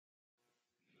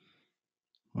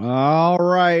All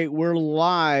right, we're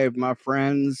live, my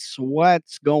friends.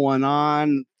 What's going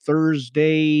on?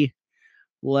 Thursday,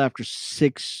 well after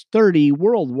 6:30,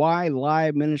 Worldwide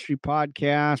Live Ministry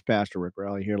Podcast. Pastor Rick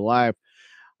Riley here live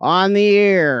on the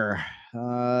air.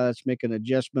 Let's make an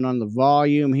adjustment on the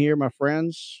volume here, my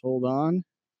friends. Hold on.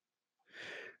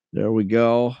 There we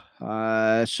go.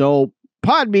 So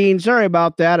Podbean, sorry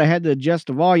about that. I had to adjust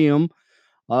the volume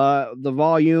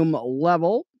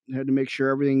level. I had to make sure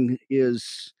everything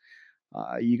is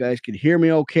you guys can hear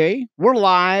me okay. We're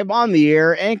live on the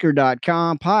air,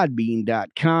 anchor.com,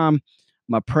 podbean.com.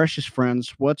 My precious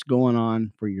friends, what's going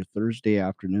on for your Thursday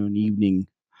afternoon, evening,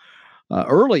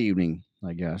 early evening,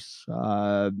 I guess?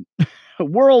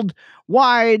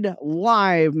 Worldwide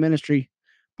Live Ministry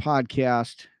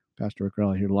Podcast. Pastor Rick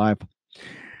Riley here live,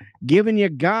 giving you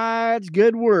God's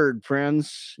good word,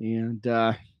 friends. And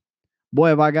boy,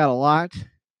 have I got a lot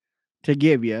to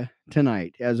give you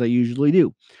tonight, as I usually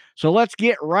do. So let's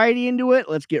get right into it.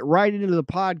 Let's get right into the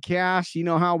podcast. You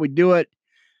know how we do it.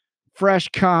 Fresh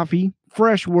coffee,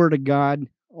 fresh word of God.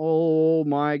 Oh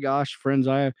my gosh, friends,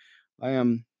 I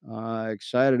am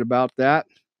excited about that.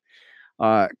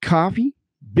 Coffee,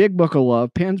 big book of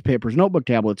love, pens, papers, notebook,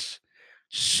 tablets.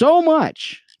 So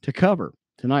much to cover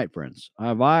tonight, friends.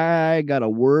 Have I got a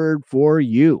word for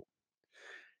you?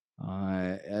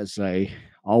 As I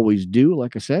always do,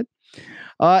 like I said.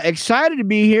 Excited to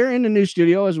be here in the new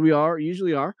studio as we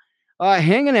usually are,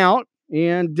 hanging out.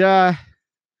 And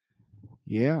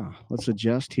yeah, let's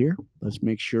adjust here. Let's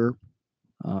make sure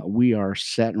we are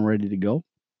set and ready to go.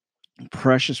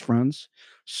 Precious friends,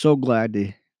 so glad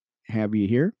to have you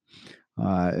here.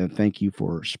 And thank you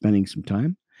for spending some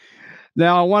time.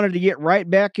 Now, I wanted to get right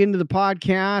back into the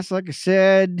podcast, like I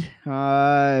said,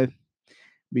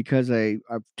 because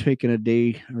I've taken a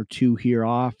day or two here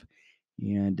off.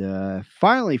 And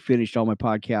finally finished all my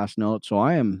podcast notes. So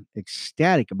I am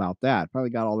ecstatic about that.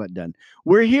 Probably got all that done.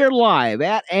 We're here live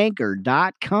at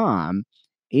anchor.com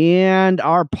and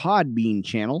our Podbean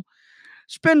channel.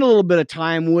 Spend a little bit of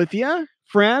time with you,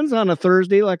 friends, on a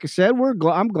Thursday. Like I said,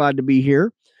 I'm glad to be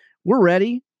here. We're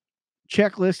ready.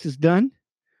 Checklist is done.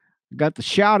 Got the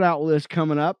shout out list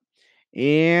coming up.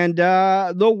 And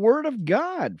the Word of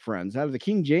God, friends, out of the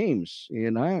King James.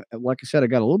 And like I said, I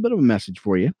got a little bit of a message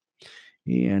for you.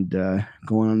 And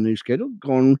going on the new schedule.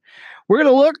 We're going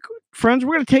to look, friends,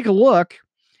 we're going to take a look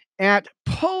at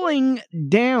pulling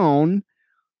down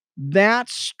that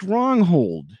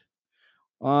stronghold.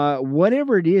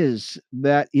 Whatever it is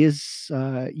that is,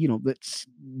 that's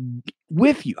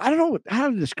with you. I don't know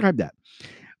how to describe that,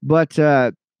 but,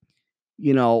 we're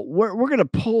going to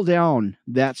pull down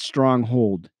that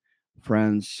stronghold,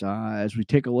 friends, as we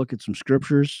take a look at some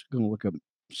scriptures. Going to look up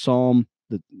Psalm.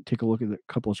 Take a look at a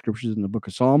couple of scriptures in the book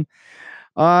of Psalm.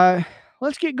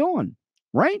 Let's get going,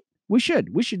 right? We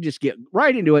should just get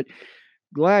right into it.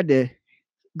 Glad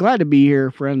to be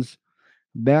here, friends.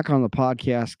 Back on the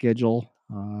podcast schedule.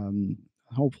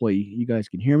 Hopefully you guys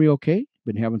can hear me okay.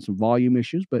 Been having some volume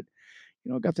issues, but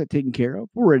got that taken care of.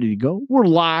 We're ready to go. We're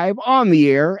live on the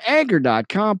air,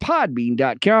 anchor.com,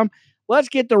 podbean.com. Let's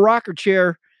get the rocker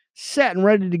chair set and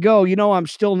ready to go. I'm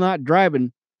still not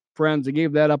driving, friends. I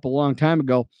gave that up a long time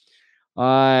ago.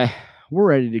 We're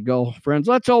ready to go, friends.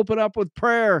 Let's open up with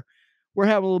prayer. We're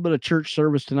having a little bit of church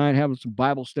service tonight, having some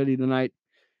Bible study tonight.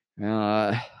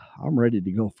 I'm ready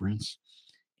to go, friends.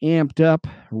 Amped up,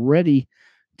 ready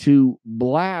to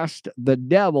blast the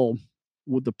devil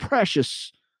with the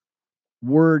precious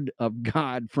word of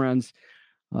God, friends.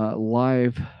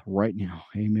 Live right now.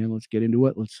 Amen. Let's get into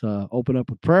it. Let's open up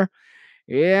with prayer.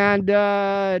 And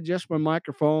just my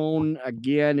microphone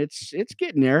again. It's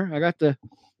getting there. I got the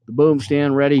boom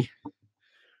stand ready.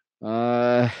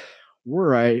 We're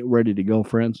ready to go,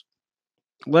 friends.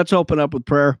 Let's open up with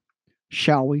prayer,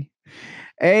 shall we?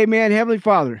 Amen. Heavenly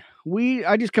Father,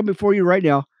 I just come before you right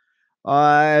now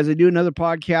as I do another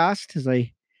podcast, as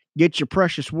I get your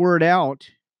precious word out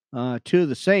to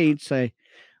the saints. I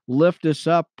lift us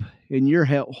up in your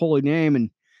holy name,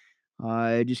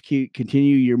 and just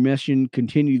continue your mission,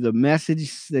 continue the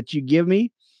message that you give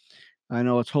me. I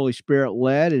know it's Holy Spirit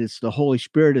led, and it's the Holy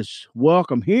Spirit is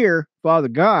welcome here, Father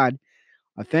God.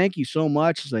 I thank you so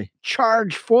much as I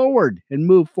charge forward and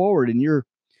move forward in your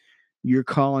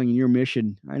calling and your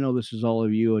mission. I know this is all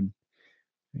of you, and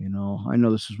I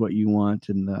know this is what you want,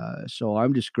 and so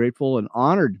I'm just grateful and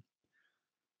honored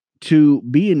to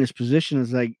be in this position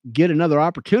as I get another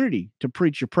opportunity to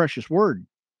preach your precious word,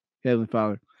 Heavenly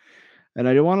Father. And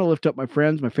I want to lift up my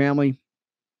friends, my family,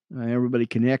 everybody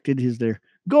connected as they're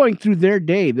going through their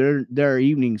day, their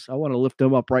evenings. I want to lift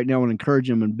them up right now and encourage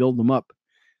them and build them up,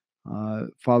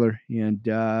 Father. And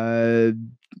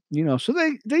so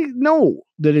they know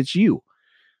that it's you,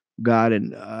 God.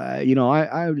 And,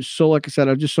 I was so, like I said,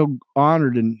 I'm just so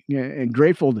honored and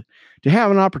grateful to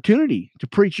have an opportunity to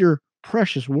preach your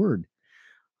precious word,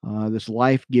 this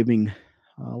life-giving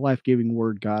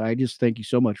word, God. I just thank you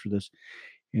so much for this.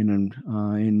 And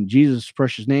in Jesus'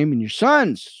 precious name, in your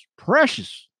son's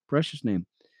precious name,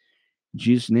 in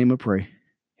Jesus' name I pray.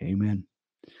 Amen.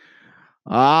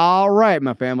 All right,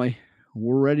 my family,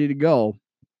 we're ready to go.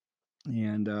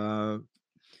 And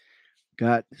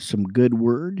got some good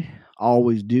word.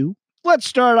 Always do. Let's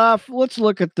start off. Let's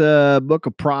look at the book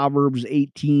of Proverbs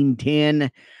 18:10.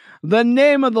 The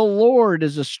name of the Lord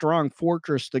is a strong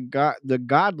fortress. The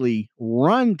godly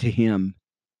run to him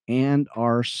and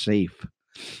are safe.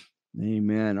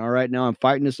 Amen. All right, now I'm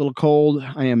fighting this little cold.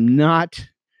 I am not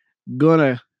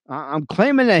I'm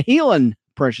claiming a healing,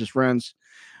 precious friends.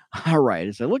 All right,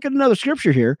 as I look at another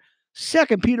scripture here, 2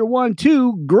 Peter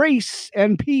 1:2, grace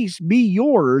and peace be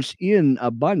yours in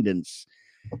abundance.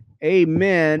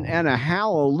 Amen and a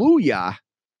hallelujah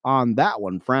on that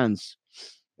one, friends.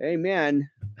 Amen.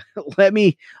 let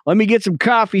me get some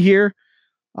coffee here.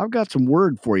 I've got some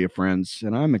word for you, friends,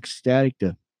 and I'm ecstatic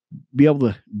to be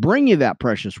able to bring you that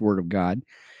precious word of God.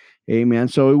 Amen.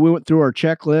 So we went through our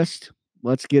checklist.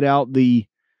 Let's get out the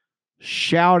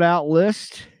shout out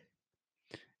list.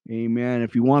 Amen.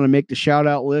 If you want to make the shout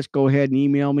out list, go ahead and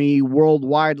email me,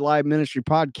 Worldwide Live Ministry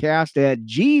Podcast at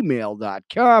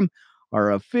gmail.com,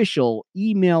 our official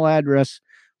email address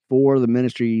for the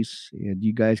ministries. And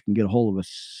you guys can get a hold of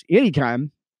us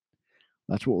anytime.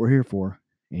 That's what we're here for.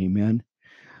 Amen.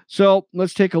 So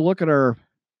let's take a look at our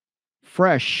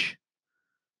fresh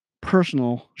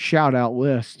personal shout out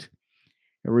list.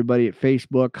 Everybody at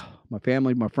Facebook, my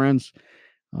family, my friends,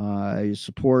 your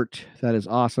support, that is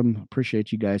awesome.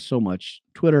 Appreciate you guys so much.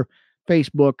 Twitter,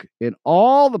 Facebook, and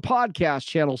all the podcast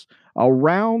channels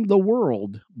around the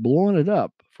world blowing it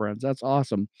up, friends. That's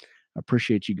awesome. I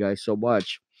appreciate you guys so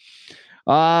much.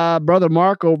 Brother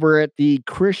Mark over at the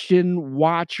Christian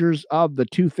Watchers of the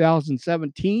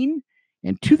 2017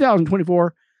 and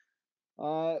 2024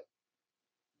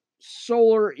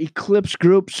 solar eclipse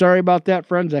group. Sorry about that,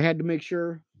 friends. I had to make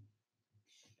sure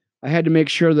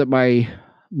that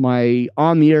my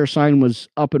on the air sign was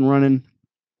up and running,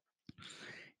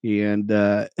 and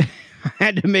I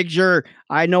had to make sure.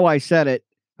 I know I said it,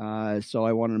 so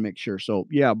I wanted to make sure. So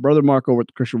yeah, brother Mark over at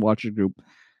the Christian Watchers Group,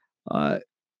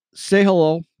 say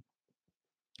hello,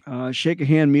 shake a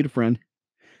hand, meet a friend,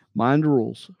 mind the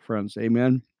rules, friends.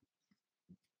 Amen.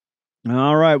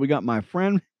 All right, we got my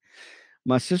friend,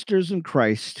 my sisters in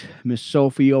Christ, Miss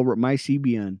Sophie over at my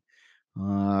CBN.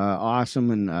 Awesome,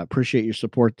 and appreciate your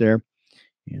support there,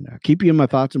 and keep you in my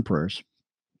thoughts and prayers.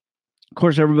 Of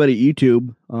course, everybody at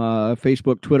YouTube,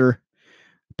 Facebook, Twitter,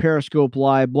 Periscope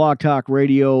Live, Blog Talk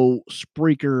Radio,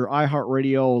 Spreaker,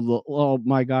 iHeartRadio. Oh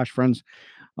my gosh, friends.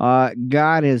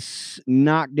 God has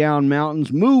knocked down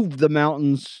mountains, moved the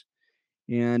mountains,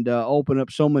 and opened up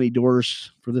so many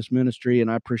doors for this ministry.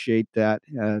 And I appreciate that.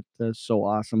 That's so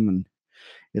awesome. And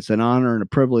it's an honor and a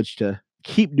privilege to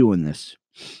keep doing this.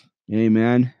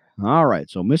 Amen. All right.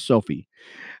 So, Miss Sophie,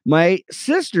 my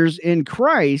sisters in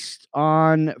Christ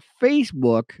on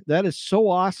Facebook, that is so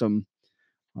awesome.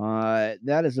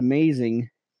 That is amazing.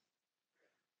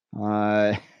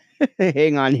 Hang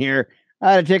on here.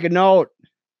 I had to take a note.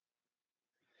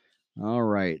 All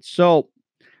right. So,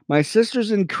 my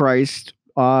sisters in Christ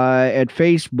at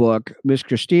Facebook, Miss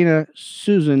Christina,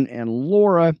 Susan, and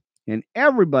Laura, and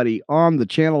everybody on the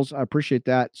channels. I appreciate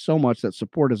that so much. That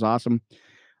support is awesome.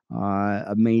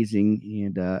 Amazing.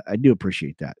 And I do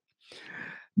appreciate that.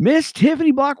 Miss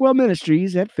Tiffany Blackwell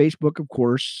Ministries at Facebook, of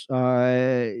course,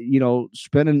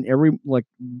 spending every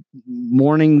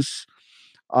mornings,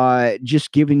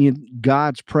 just giving you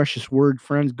God's precious word,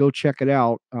 friends. Go check it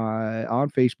out on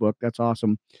Facebook. That's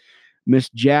awesome. Miss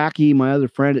Jackie, my other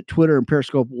friend at Twitter and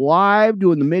Periscope Live,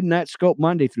 doing the Midnight Scope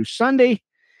Monday through Sunday.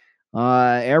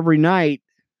 Every night,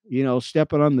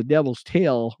 stepping on the devil's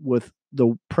tail with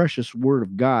the precious word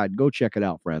of God. Go check it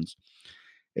out, friends.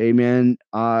 Amen.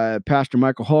 Pastor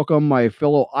Michael Holcomb, my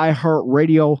fellow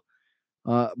iHeartRadio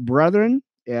brethren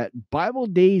at Bible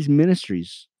Days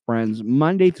Ministries, friends,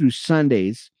 Monday through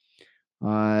Sundays.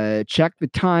 Check the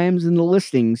times and the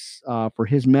listings for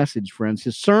his message, friends.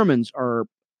 His sermons are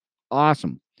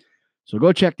awesome. So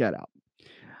go check that out.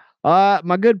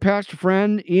 My good pastor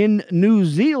friend in New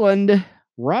Zealand,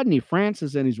 Rodney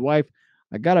Francis, and his wife.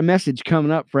 I got a message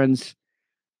coming up, friends,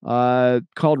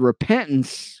 called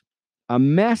Repentance, a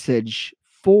message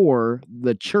for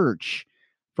the church.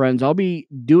 Friends, I'll be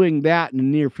doing that in the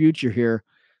near future here.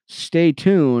 stay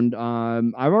tuned.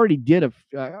 I've already I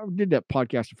did that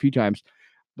podcast a few times,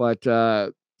 but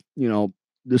the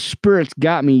Spirit's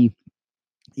got me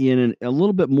in a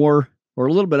little bit more or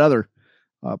a little bit other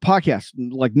podcasts,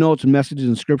 like notes and messages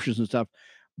and scriptures and stuff.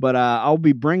 But I'll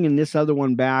be bringing this other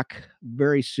one back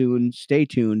very soon. Stay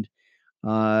tuned.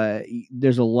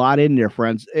 There's a lot in there,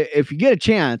 friends. If you get a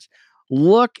chance,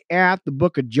 look at the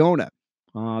book of Jonah.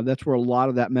 That's where a lot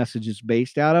of that message is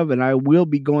based out of. And I will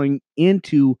be going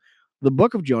into the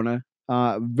book of Jonah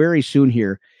very soon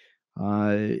here.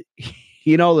 The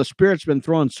Spirit's been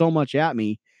throwing so much at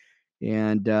me,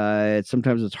 and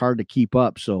sometimes it's hard to keep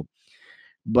up. So,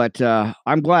 but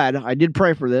I'm glad I did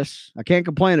pray for this. I can't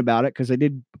complain about it because I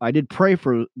did pray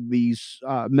for these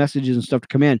messages and stuff to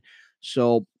come in.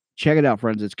 So check it out,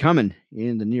 friends. It's coming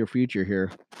in the near future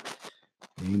here.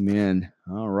 Amen.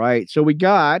 All right. So we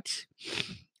got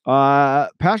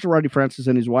Pastor Rodney Francis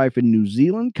and his wife in New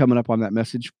Zealand coming up on that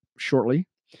message shortly.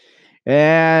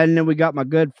 And then we got my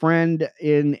good friend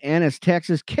in Ennis,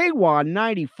 Texas, KWA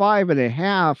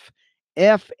 95.5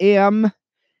 FM.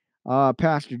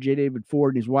 Pastor J. David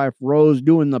Ford and his wife Rose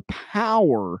doing the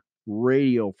Power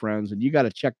Radio, friends. And you got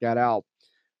to check that out.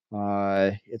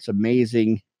 It's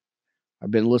amazing.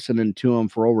 I've been listening to them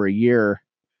for over a year.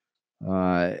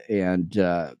 Man,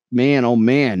 oh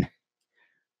man.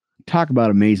 Talk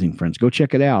about amazing, friends. Go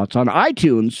check it out. It's on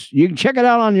iTunes. You can check it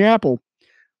out on your Apple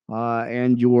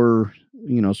and your,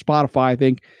 Spotify, I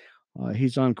think.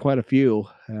 He's on quite a few,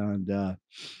 and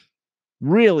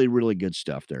really, really good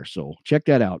stuff there. So check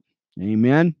that out.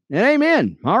 Amen and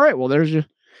amen. All right. Well, there's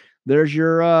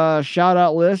your shout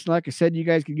out list. Like I said, you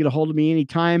guys can get a hold of me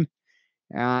anytime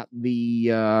at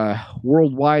the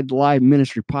Worldwide Live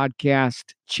Ministry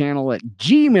Podcast channel at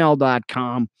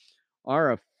gmail.com,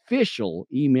 our official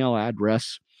email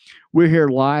address. We're here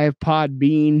live,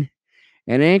 Podbean,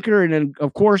 and Anchor. And then,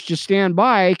 of course, just stand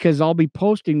by because I'll be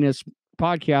posting this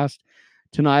podcast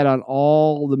tonight on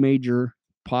all the major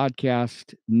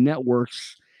podcast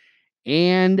networks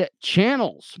and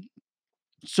channels.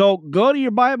 So go to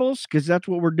your Bibles because that's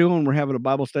what we're doing. We're having a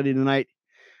Bible study tonight.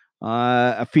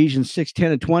 Ephesians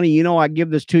 6:10 and 20. I give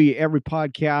this to you every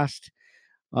podcast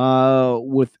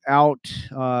without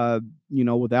I don't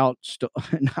know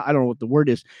what the word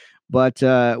is, but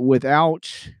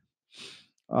without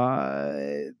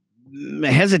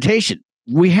hesitation.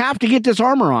 We have to get this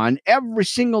armor on every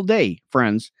single day,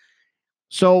 friends.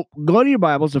 So go to your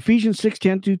Bibles, Ephesians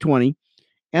 6:10 through 20,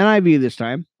 NIV this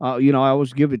time. I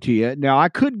always give it to you. Now, I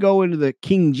could go into the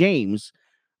King James,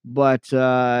 but,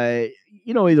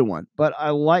 either one. But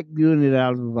I like doing it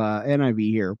out of NIV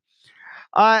here.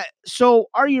 So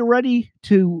are you ready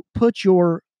to put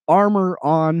your armor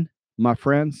on, my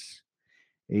friends?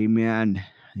 Amen.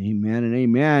 Amen and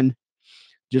amen.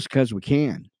 Just because we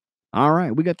can. All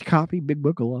right. We got the copy, Big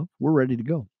Book of Love. We're ready to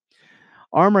go.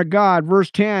 Armor of God, verse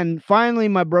 10. Finally,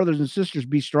 my brothers and sisters,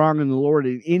 be strong in the Lord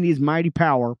and in his mighty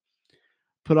power.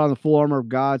 Put on the full armor of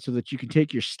God so that you can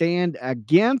take your stand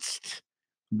against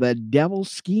the devil's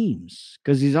schemes.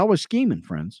 Because he's always scheming,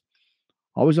 friends.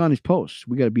 Always on his post.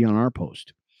 We got to be on our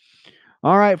post.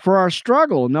 All right, for our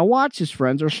struggle. Now watch this,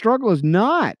 friends. Our struggle is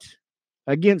not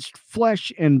against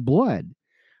flesh and blood,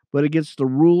 but against the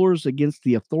rulers, against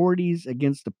the authorities,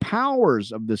 against the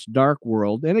powers of this dark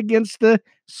world, and against the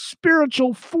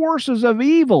spiritual forces of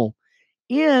evil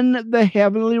in the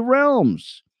heavenly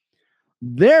realms.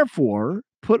 Therefore,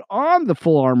 put on the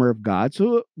full armor of God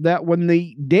so that when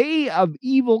the day of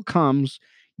evil comes,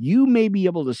 you may be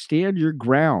able to stand your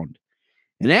ground.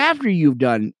 And after you've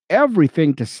done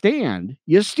everything to stand,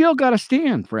 you still got to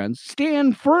stand, friends.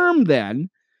 Stand firm then,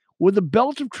 with the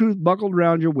belt of truth buckled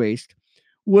around your waist,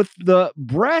 with the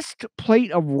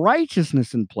breastplate of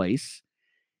righteousness in place,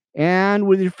 and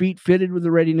with your feet fitted with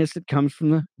the readiness that comes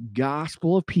from the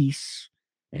gospel of peace.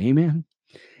 Amen.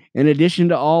 In addition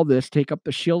to all this, take up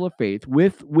the shield of faith,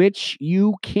 with which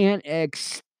you can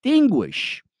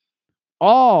extinguish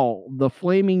all the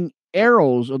flaming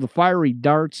arrows of the fiery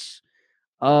darts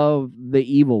of the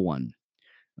evil one.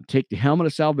 Take the helmet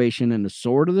of salvation and the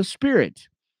sword of the Spirit,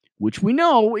 which we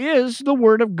know is the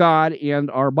word of God and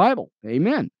our Bible.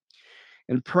 Amen.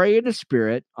 And pray in the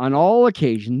Spirit on all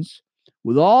occasions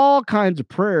with all kinds of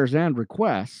prayers and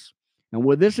requests. And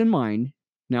with this in mind,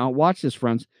 now watch this,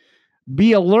 friends,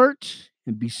 be alert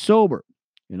and be sober,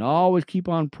 and always keep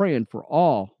on praying for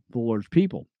all the Lord's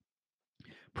people.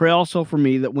 Pray also for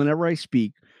me that whenever I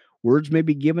speak, words may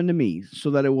be given to me,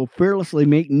 so that I will fearlessly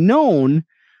make known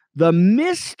the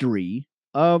mystery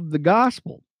of the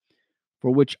gospel,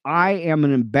 for which I am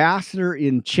an ambassador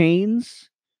in chains.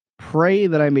 Pray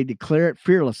that I may declare it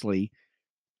fearlessly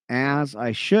as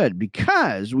I should,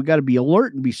 because we got to be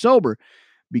alert and be sober,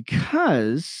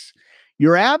 because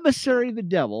your adversary, the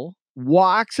devil,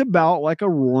 walks about like a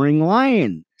roaring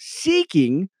lion,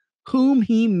 seeking whom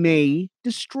he may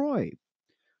destroy.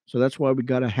 So that's why we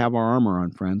got to have our armor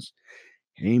on, friends.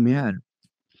 Amen.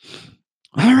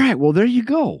 All right. Well, there you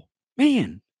go.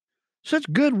 Man, such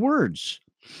good words.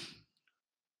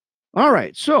 All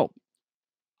right. So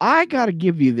I got to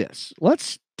give you this.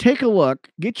 Let's take a look.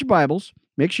 Get your Bibles.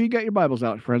 Make sure you got your Bibles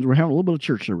out, friends. We're having a little bit of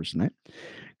church service tonight.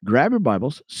 Grab your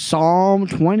Bibles. Psalm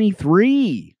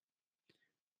 23.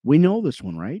 We know this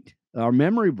one, right? Our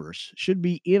memory verse should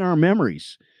be in our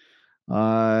memories.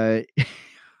 Are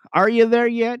you there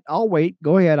yet? I'll wait.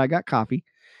 Go ahead. I got coffee.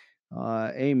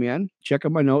 Amen. Check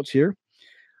out my notes here.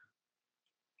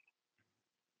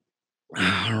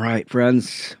 All right,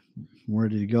 friends. Where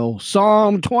did it go?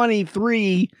 Psalm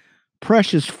 23,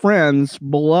 precious friends,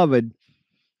 beloved.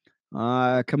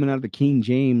 Coming out of the King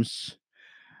James.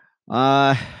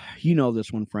 You know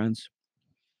this one, friends.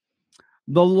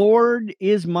 The Lord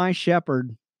is my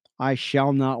shepherd. I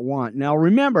shall not want. Now,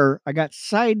 remember, I got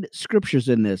side scriptures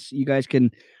in this. You guys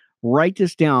can write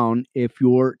this down if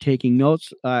you're taking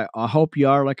notes. I hope you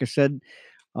are. Like I said,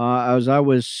 as I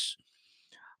was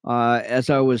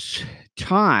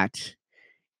taught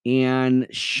and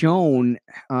shown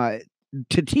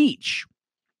to teach.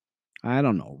 I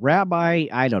don't know, Rabbi.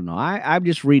 I don't know. I'm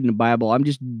just reading the Bible. I'm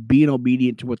just being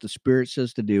obedient to what the Spirit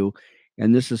says to do,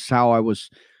 and this is how I was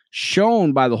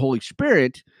shown by the Holy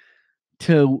Spirit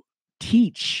to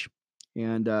teach.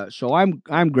 And so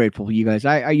I'm grateful, you guys.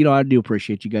 I I do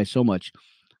appreciate you guys so much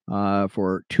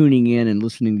for tuning in and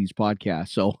listening to these podcasts.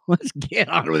 So let's get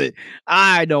on with it.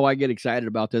 I know I get excited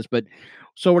about this, but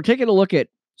so we're taking a look at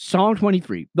Psalm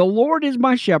 23. The Lord is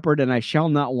my shepherd, and I shall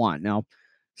not want. Now,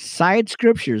 side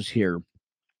scriptures here: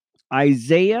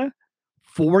 Isaiah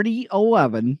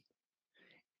 40:11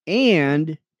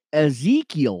 and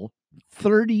Ezekiel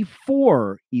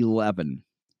 34:11.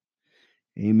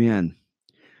 Amen.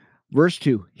 Verse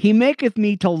 2, he maketh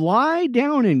me to lie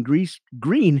down in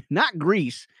green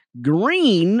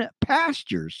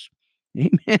pastures.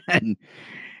 Amen.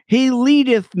 He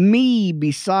leadeth me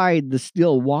beside the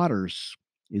still waters.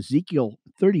 Ezekiel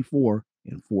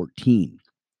 34:14.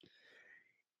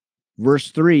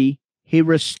 Verse 3, he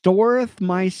restoreth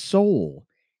my soul.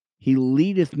 He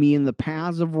leadeth me in the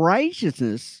paths of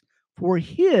righteousness for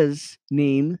his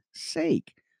name's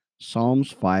sake.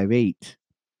 Psalms 5:8.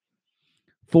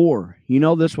 4, you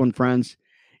know this one, friends.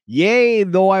 Yea,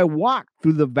 though I walk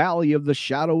through the valley of the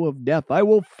shadow of death, I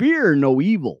will fear no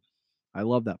evil. I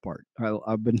love that part.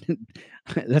 I've been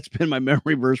that's been my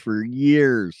memory verse for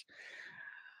years.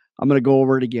 I'm going to go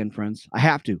over it again, friends. I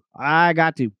have to. I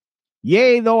got to.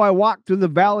 Yea, though I walk through the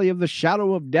valley of the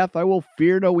shadow of death, I will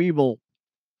fear no evil,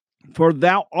 for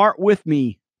thou art with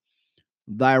me.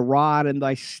 Thy rod and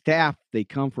thy staff, they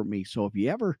comfort me. So if you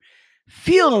ever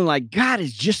feeling like God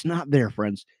is just not there,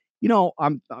 friends, you know,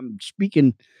 I'm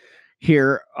speaking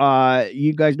here.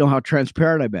 You guys know how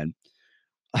transparent I've been.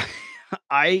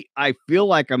 I feel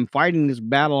like I'm fighting this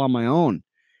battle on my own.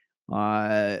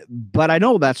 But I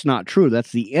know that's not true.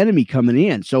 That's the enemy coming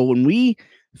in. So when we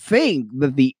think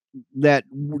that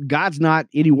God's not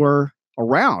anywhere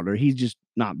around or he's just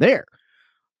not there,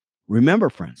 remember,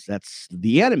 friends, that's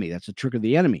the enemy. That's a trick of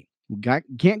the enemy. We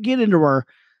can't get into our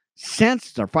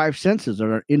senses, our five senses,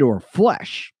 or into our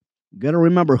flesh. We got to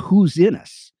remember who's in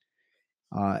us.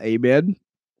 Amen.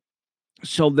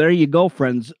 So there you go,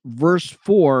 friends. Verse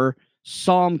 4,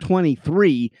 Psalm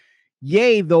 23.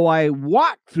 Yea, though I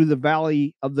walk through the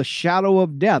valley of the shadow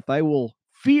of death, I will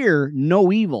fear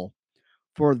no evil,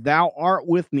 for thou art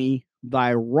with me,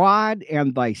 thy rod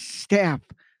and thy staff,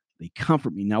 they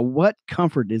comfort me. Now, what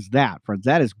comfort is that, friends?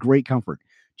 That is great comfort,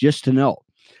 just to know.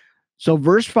 So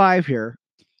verse 5 here,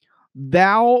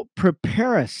 thou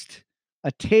preparest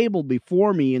a table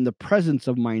before me in the presence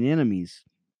of mine enemies.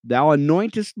 Thou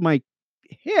anointest my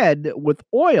head with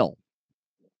oil.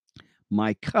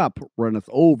 My cup runneth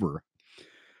over.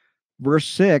 Verse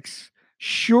 6,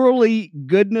 surely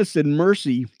goodness and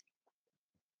mercy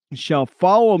shall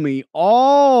follow me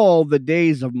all the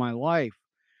days of my life,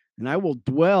 and I will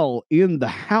dwell in the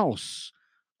house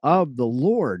of the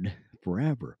Lord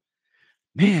forever.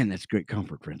 Man, that's great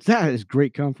comfort, friends. That is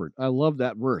great comfort. I love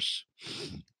that verse.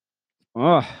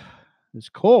 Oh, it's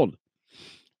cold.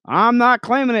 I'm not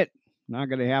claiming it. Not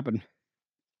going to happen.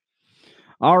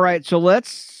 All right, so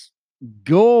let's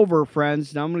go over,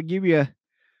 friends. Now I'm going to give you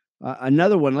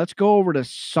another one. Let's go over to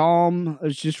Psalm.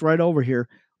 It's just right over here.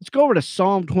 Let's go over to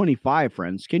Psalm 25,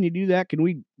 friends. Can you do that? Can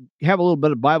we have a little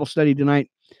bit of Bible study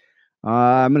tonight?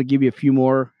 I'm going to give you a few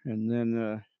more, and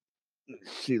then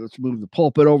Let's see, let's move the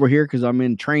pulpit over here because I'm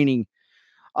in training.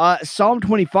 Psalm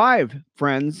 25,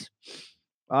 friends.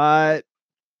 Unto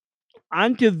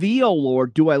thee, O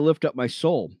Lord, do I lift up my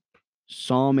soul.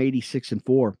 Psalm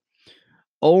 86:4.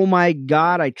 O my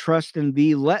God, I trust in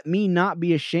thee. Let me not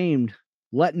be ashamed.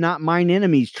 Let not mine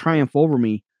enemies triumph over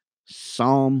me.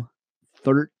 Psalm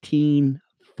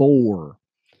 13:4.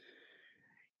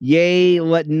 Yea,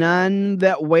 let none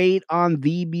that wait on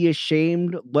thee be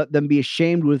ashamed. Let them be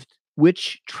ashamed with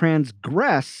which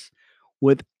transgress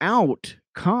without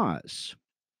cause.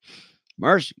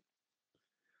 Mercy.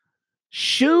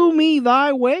 Shew me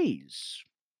thy ways,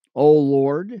 O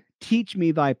Lord. Teach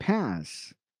me thy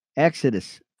paths.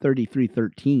 Exodus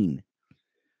 33:13.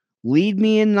 Lead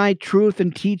me in thy truth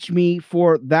and teach me,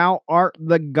 for thou art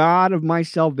the God of my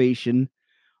salvation.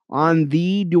 On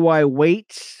thee do I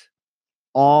wait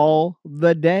all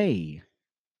the day.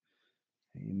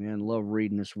 Amen. Love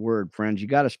reading this word, friends. You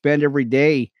got to spend every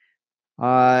day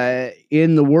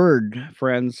in the word,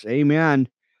 friends. Amen.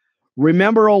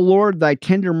 Remember, O Lord, thy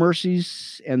tender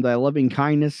mercies and thy loving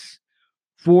kindness,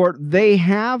 for they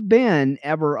have been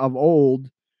ever of old.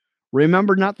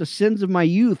 Remember not the sins of my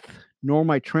youth, nor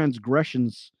my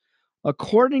transgressions.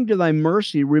 According to thy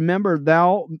mercy, remember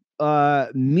thou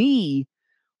me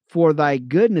for thy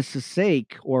goodness'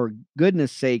 sake, or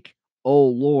goodness' sake, O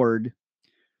Lord.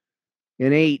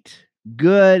 And 8,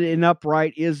 good and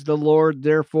upright is the Lord,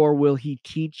 therefore will he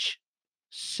teach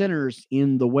sinners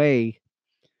in the way.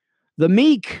 The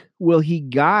meek will he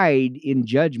guide in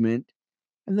judgment,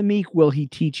 and the meek will he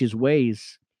teach his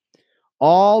ways.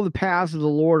 All the paths of the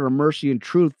Lord are mercy and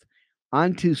truth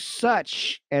unto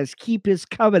such as keep his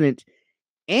covenant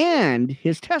and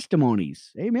his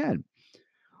testimonies. Amen.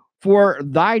 For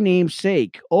thy name's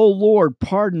sake, O Lord,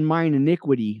 pardon mine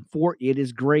iniquity, for it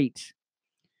is great.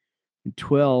 And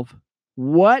 12,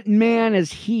 what man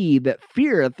is he that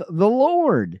feareth the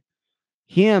Lord?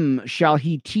 Him shall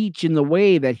he teach in the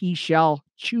way that he shall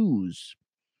choose.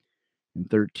 And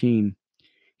 13,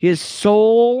 his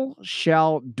soul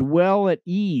shall dwell at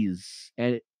ease,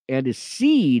 and his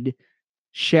seed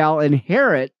shall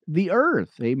inherit the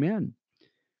earth. Amen.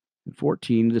 And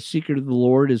 14, the secret of the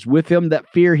Lord is with them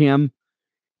that fear him,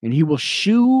 and he will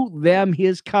shew them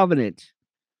his covenant.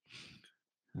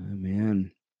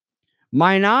 Amen.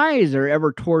 Mine eyes are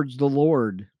ever towards the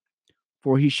Lord,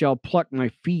 for he shall pluck my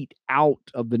feet out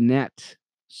of the net.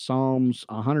 Psalms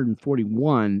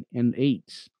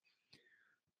 141:8.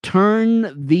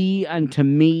 Turn thee unto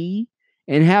me,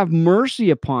 and have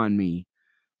mercy upon me,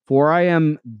 for I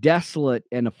am desolate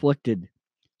and afflicted.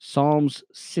 Psalms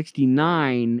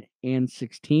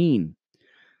 69:16.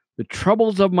 The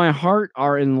troubles of my heart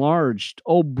are enlarged.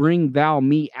 Oh, bring thou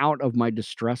me out of my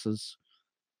distresses.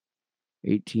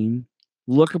 18.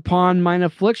 Look upon mine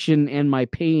affliction and my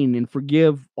pain, and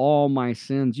forgive all my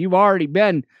sins. You've already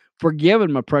been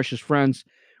forgiven, my precious friends.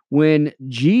 When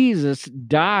Jesus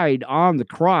died on the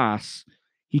cross,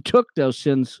 he took those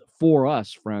sins for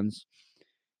us, friends.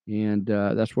 And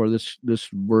that's where this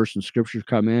verse and scriptures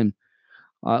come in.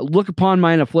 Look upon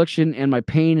mine affliction and my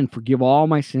pain, and forgive all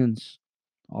my sins.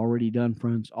 Already done,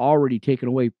 friends. Already taken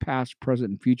away, past, present,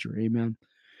 and future. Amen.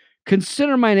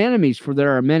 Consider mine enemies, for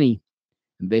there are many,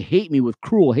 and they hate me with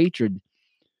cruel hatred.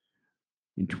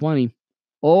 In 20,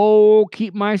 oh,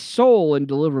 keep my soul and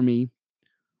deliver me.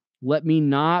 Let me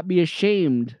not be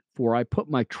ashamed, for I put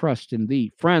my trust in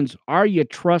thee. Friends, are you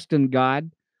trusting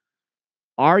God?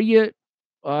 Are you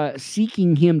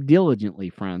seeking him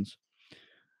diligently, friends?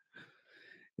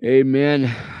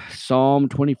 Amen. Psalm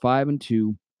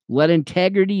 25:2. Let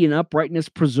integrity and uprightness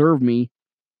preserve me,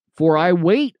 for I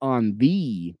wait on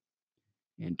thee.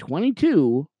 And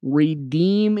 22,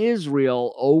 redeem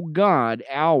Israel, O God,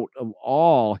 out of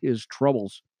all his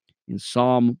troubles. In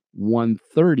Psalm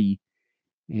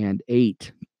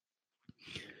 130:8.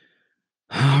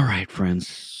 All right, friends.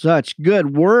 Such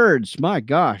good words. My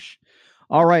gosh.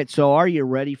 All right. So are you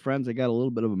ready, friends? I got a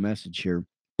little bit of a message here.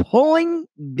 Pulling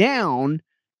down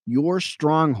your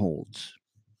strongholds.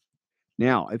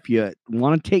 Now, if you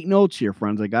want to take notes here,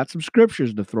 friends, I got some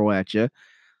scriptures to throw at you.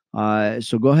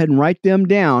 So go ahead and write them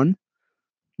down.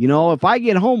 You know, if I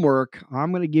get homework,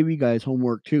 I'm going to give you guys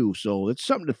homework too. So it's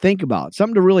something to think about,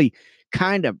 something to really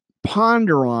kind of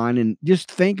ponder on and just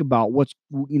think about what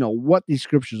these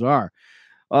scriptures are.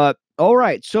 All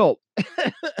right. So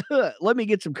let me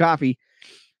get some coffee,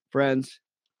 friends.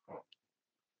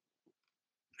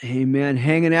 Amen.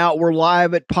 Hanging out. We're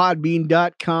live at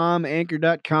podbean.com,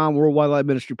 anchor.com, Worldwide Live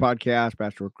Ministry Podcast.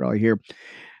 Pastor Rick Crowley here,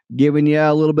 giving you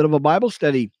a little bit of a Bible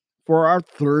study for our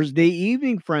Thursday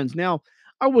evening, friends. Now,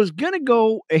 I was going to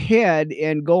go ahead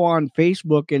and go on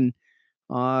Facebook and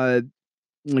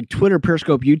like Twitter,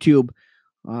 Periscope, YouTube.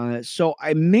 So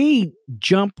I may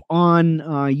jump on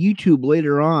YouTube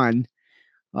later on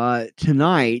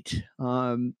tonight.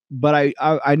 But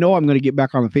I know I'm going to get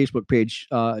back on the Facebook page.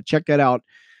 Check that out.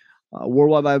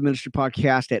 Worldwide Bible Ministry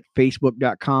Podcast at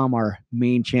Facebook.com, our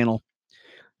main channel.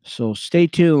 So stay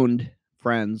tuned,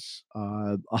 friends.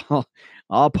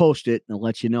 I'll post it and I'll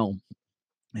let you know.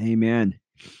 Amen.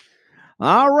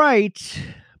 All right.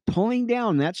 Pulling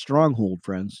down that stronghold,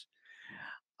 friends.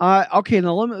 Okay,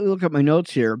 now let me look at my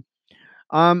notes here.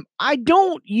 I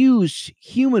don't use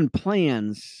human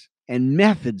plans and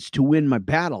methods to win my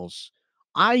battles.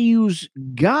 I use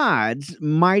God's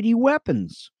mighty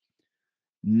weapons,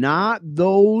 not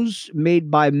those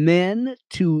made by men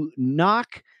to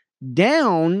knock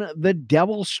down the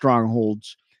devil's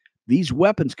strongholds. These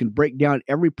weapons can break down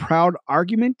every proud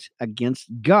argument against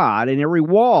God and every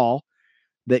wall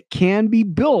that can be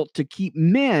built to keep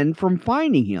men from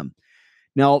finding him.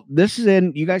 Now, this is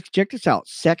in, you guys check this out,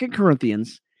 2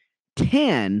 Corinthians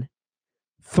 10,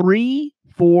 3,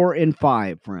 4, and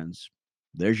 5, friends.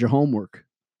 There's your homework.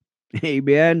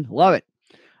 Amen. Love it.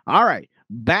 All right.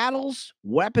 Battles,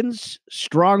 weapons,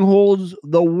 strongholds.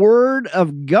 The word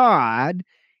of God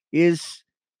is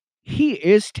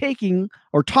taking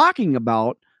or talking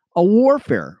about a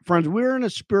warfare. Friends, we're in a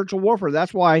spiritual warfare.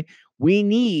 That's why we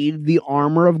need the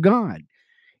armor of God.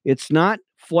 It's not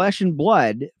flesh and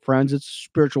blood, friends. It's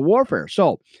spiritual warfare.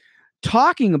 So,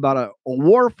 talking about a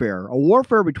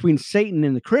warfare between Satan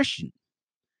and the Christian.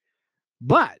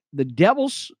 But the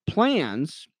devil's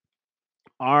plans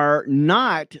are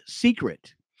not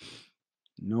secret.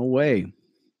 No way.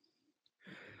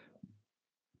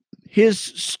 His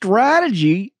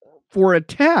strategy for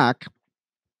attack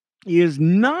is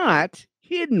not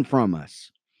hidden from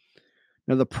us.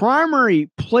 Now, the primary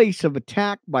place of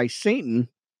attack by Satan,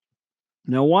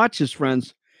 now watch this,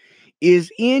 friends,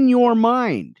 is in your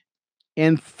mind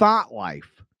and thought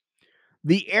life.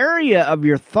 The area of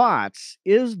your thoughts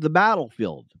is the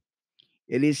battlefield.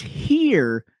 It is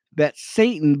here that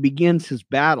Satan begins his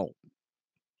battle.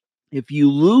 If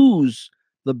you lose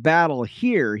the battle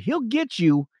here, he'll get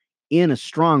you in a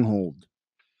stronghold.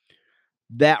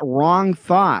 That wrong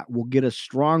thought will get a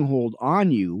stronghold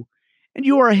on you, and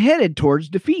you are headed towards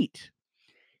defeat.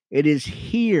 It is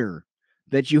here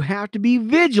that you have to be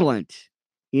vigilant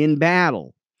in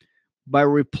battle by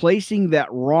replacing that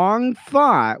wrong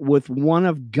thought with one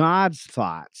of God's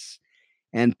thoughts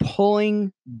and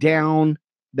pulling down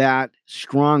that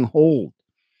stronghold.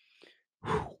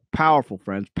 Powerful,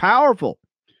 friends. Powerful.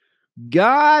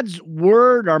 God's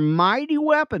word are mighty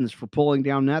weapons for pulling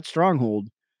down that stronghold.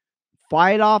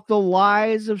 Fight off the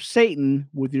lies of Satan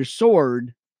with your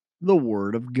sword, the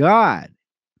word of God.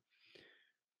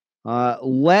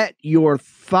 Let your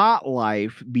thought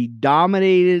life be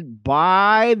dominated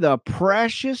by the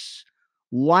precious,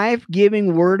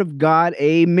 life-giving word of God.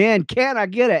 Amen. Can I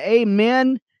get an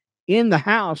amen in the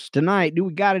house tonight? Do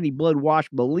we got any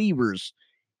blood-washed believers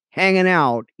hanging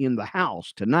out in the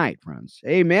house tonight, friends?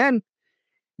 Amen.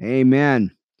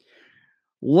 Amen.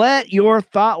 Let your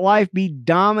thought life be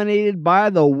dominated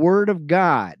by the word of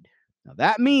God. Now,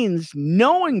 that means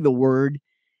knowing the word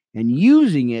and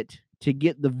using it to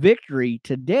get the victory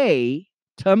today,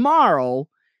 tomorrow,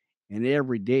 and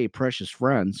every day, precious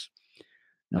friends.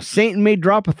 Now, Satan may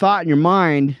drop a thought in your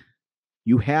mind.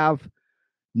 You have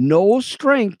no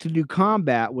strength to do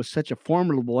combat with such a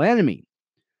formidable enemy.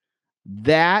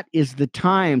 That is the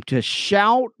time to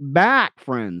shout back,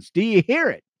 friends. Do you hear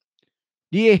it?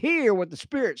 Do you hear what the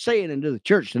Spirit's saying into the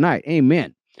church tonight?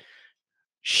 Amen.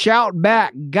 Shout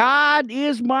back, God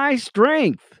is my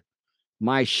strength,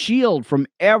 my shield from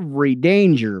every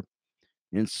danger.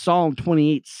 In Psalm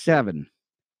 28:7.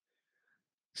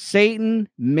 Satan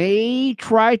may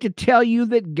try to tell you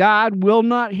that God will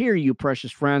not hear you,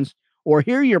 precious friends, or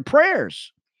hear your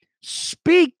prayers.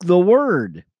 Speak the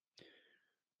word.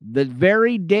 The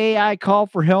very day I call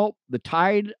for help, the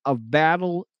tide of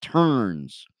battle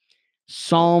turns.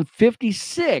 Psalm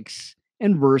 56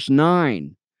 and verse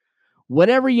 9.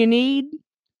 Whatever you need,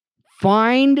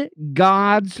 find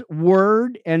God's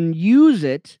word and use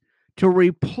it to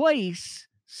replace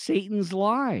Satan's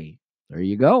lie. There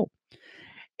you go.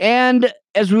 And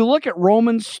as we look at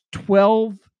Romans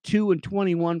 12:2 and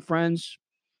 21, friends,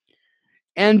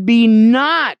 and be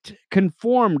not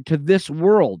conformed to this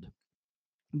world,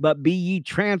 but be ye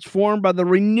transformed by the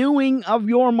renewing of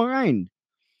your mind,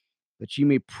 that ye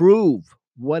may prove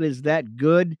what is that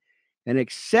good and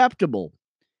acceptable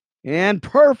and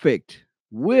perfect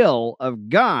will of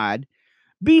God.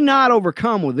 Be not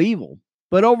overcome with evil,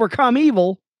 but overcome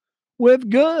evil with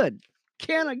good.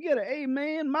 Can I get an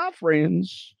amen, my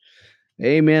friends?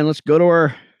 Amen. Let's go to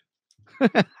our.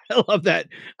 I love that.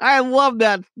 I love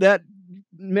that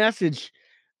message.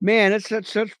 Man, it's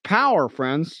such power,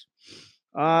 friends.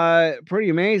 Pretty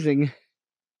amazing.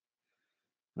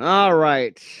 All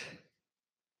right.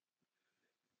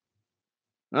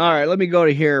 All right, let me go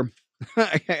to here.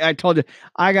 I told you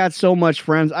I got so much,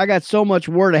 friends. I got so much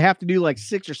word. I have to do like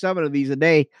 6 or 7 of these a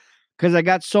day because I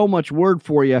got so much word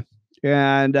for you.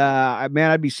 And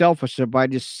man, I'd be selfish if I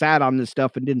just sat on this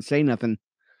stuff and didn't say nothing.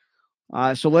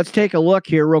 So let's take a look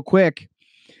here real quick.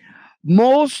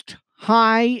 Most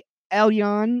High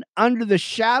Elyon, under the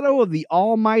shadow of the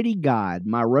Almighty God,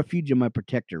 my refuge and my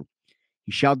protector.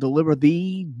 He shall deliver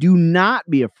thee. Do not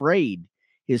be afraid.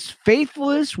 His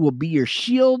faithfulness will be your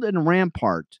shield and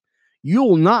rampart. You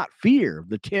will not fear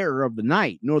the terror of the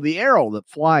night, nor the arrow that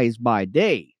flies by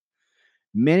day.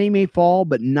 Many may fall,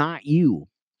 but not you.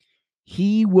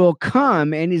 He will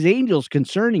come and his angels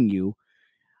concerning you.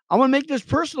 I'm going to make this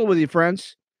personal with you,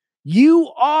 friends.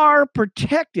 You are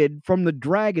protected from the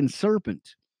dragon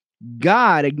serpent.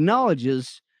 God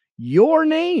acknowledges your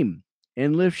name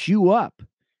and lifts you up.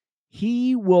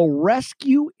 He will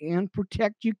rescue and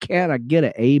protect you. Can I get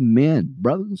an amen,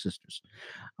 brothers and sisters?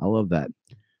 I love that.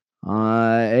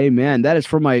 Amen. That is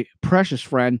for my precious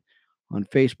friend on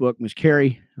Facebook, Miss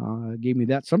Carrie. Gave me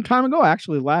that some time ago,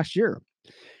 actually last year.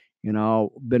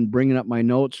 Been bringing up my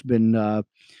notes, been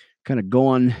kind of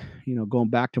going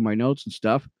back to my notes and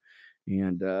stuff.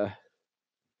 And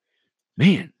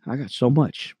man, I got so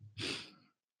much.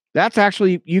 That's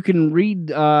actually, you can read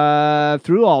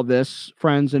through all this,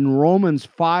 friends, in Romans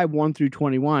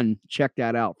 5:1-21. Check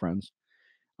that out, friends.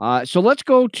 So let's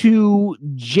go to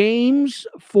James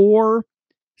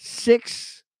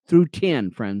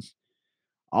 4:6-10, friends.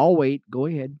 I'll wait. Go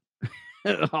ahead.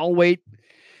 I'll wait.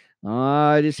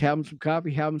 Just having some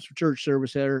coffee, having some church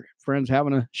service there, friends,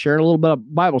 sharing a little bit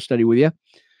of Bible study with you.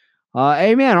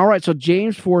 Amen. All right. So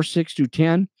James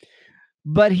 4:6-10.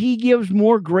 But he gives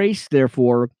more grace,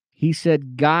 therefore. He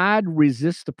said, God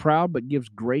resists the proud, but gives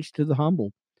grace to the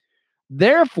humble.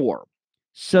 Therefore,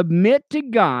 submit to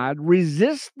God,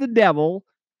 resist the devil,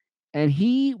 and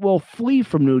he will flee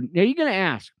from you. Now you're going to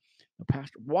ask,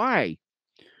 Pastor, why?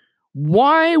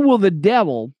 Why will the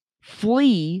devil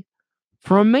flee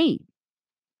from me?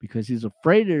 Because he's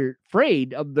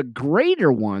afraid of the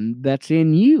greater one that's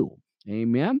in you.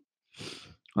 Amen.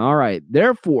 All right.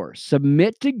 Therefore,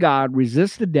 submit to God,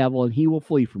 resist the devil, and he will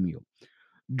flee from you.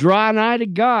 Draw nigh to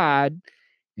God,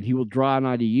 and he will draw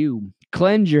nigh to you.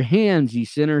 Cleanse your hands, ye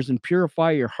sinners, and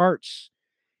purify your hearts.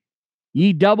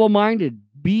 Ye double-minded,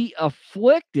 be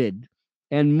afflicted,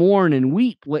 and mourn and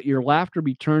weep. Let your laughter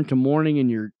be turned to mourning and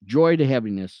your joy to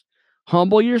heaviness.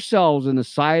 Humble yourselves in the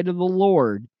sight of the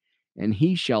Lord, and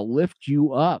he shall lift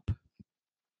you up.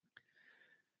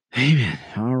 Amen.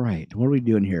 All right. What are we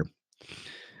doing here?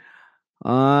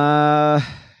 Let's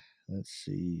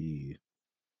see.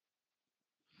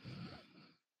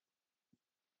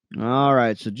 All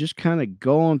right. So just kind of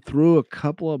going through a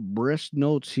couple of brisk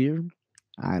notes here.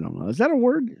 I don't know. Is that a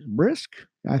word? Brisk?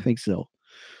 I think so.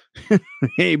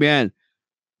 Amen.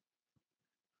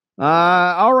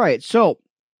 All right. So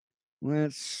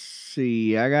let's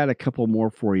see. I got a couple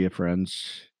more for you,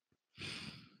 friends.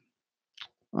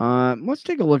 Let's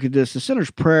take a look at this. The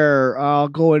sinner's prayer. I'll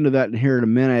go into that here in a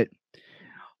minute.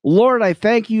 Lord, I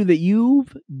thank you that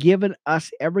you've given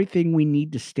us everything we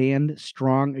need to stand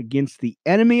strong against the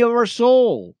enemy of our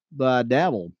soul, the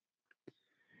devil.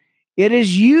 It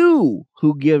is you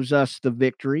who gives us the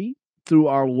victory through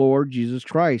our Lord Jesus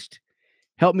Christ.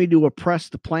 Help me to oppress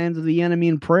the plans of the enemy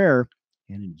in prayer.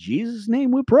 And in Jesus'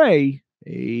 name we pray.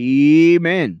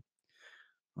 Amen.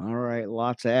 All right,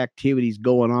 lots of activities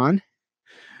going on.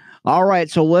 All right,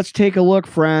 so let's take a look,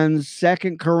 friends.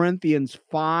 2 Corinthians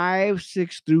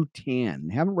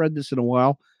 5:6-10. Haven't read this in a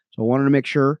while, so I wanted to make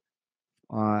sure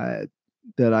that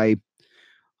I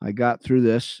got through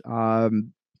this.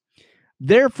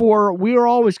 Therefore, we are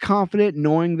always confident,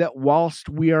 knowing that whilst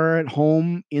we are at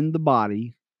home in the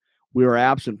body, we are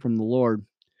absent from the Lord.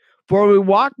 For we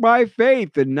walk by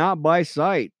faith and not by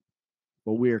sight.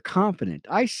 But we are confident,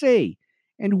 I say,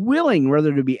 and willing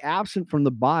rather to be absent from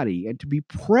the body and to be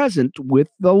present with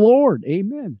the Lord.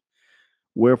 Amen.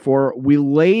 Wherefore we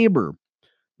labor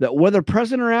that whether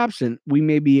present or absent, we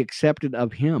may be accepted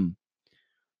of him.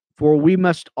 For we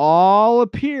must all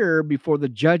appear before the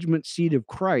judgment seat of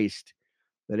Christ,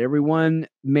 that everyone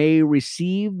may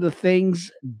receive the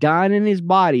things done in his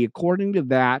body according to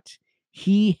that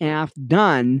he hath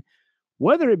done,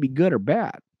 whether it be good or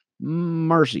bad.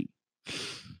 Mercy.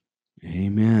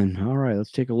 Amen. All right,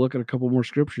 let's take a look at a couple more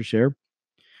scriptures here.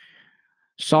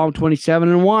 Psalm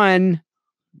 27:1.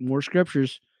 More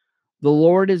scriptures. The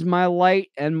Lord is my light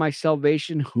and my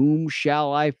salvation. Whom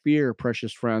shall I fear,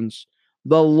 precious friends?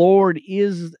 The Lord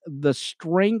is the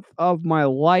strength of my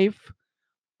life.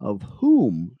 Of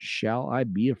whom shall I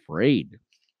be afraid?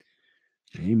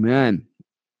 Amen.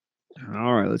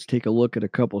 All right, let's take a look at a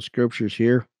couple scriptures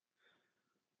here.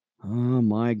 Oh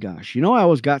my gosh. I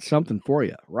always got something for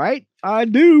you, right? I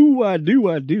do.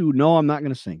 No, I'm not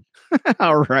going to sing.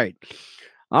 All right.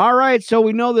 All right. So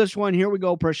we know this one. Here we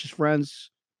go, precious friends.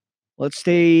 Let's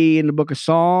stay in the book of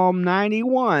Psalm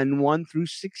 91, 1 through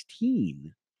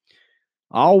 16.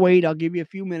 I'll wait. I'll give you a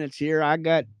few minutes here.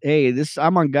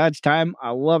 I'm on God's time. I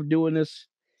love doing this.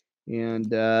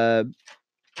 And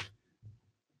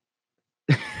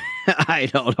I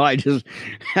don't know. I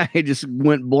just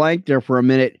went blank there for a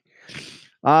minute.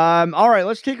 All right,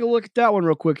 let's take a look at that one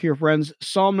real quick here, friends.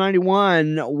 Psalm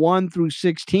 91, 1 through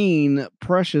 16.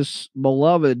 Precious,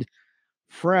 beloved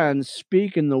friends,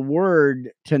 speaking the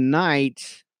word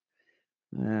tonight,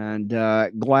 and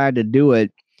glad to do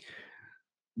it.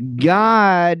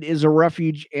 God is a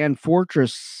refuge and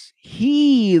fortress.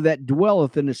 He that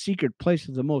dwelleth in the secret place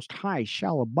of the Most High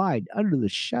shall abide under the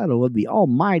shadow of the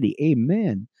Almighty.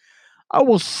 Amen. I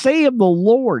will say of the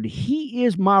Lord, He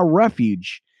is my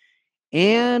refuge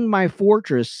and my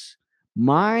fortress.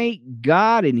 My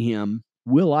God, in Him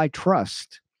will I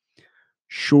trust.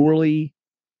 Surely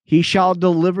He shall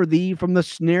deliver thee from the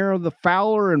snare of the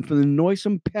fowler and from the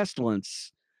noisome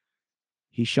pestilence.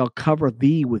 He shall cover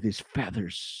thee with His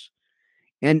feathers,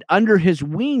 and under His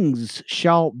wings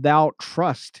shalt thou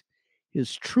trust.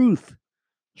 His truth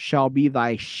shall be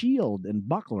thy shield and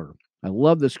buckler. I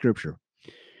love this scripture.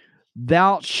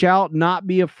 Thou shalt not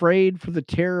be afraid for the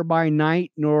terror by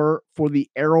night, nor for the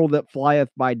arrow that flieth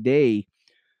by day,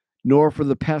 nor for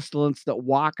the pestilence that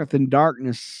walketh in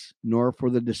darkness, nor for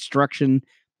the destruction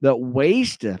that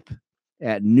wasteth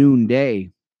at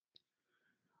noonday.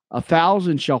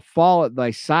 1,000 shall fall at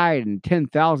thy side, and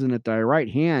 10,000 at thy right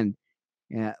hand,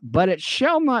 but it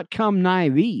shall not come nigh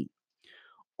thee.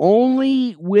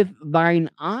 Only with thine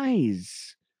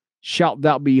eyes shalt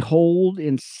thou behold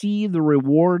and see the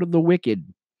reward of the wicked,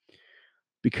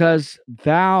 because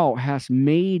thou hast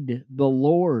made the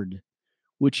Lord,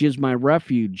 which is my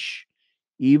refuge,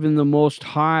 even the Most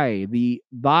High,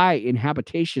 thy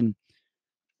inhabitation.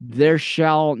 There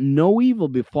shall no evil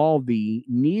befall thee,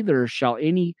 neither shall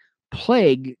any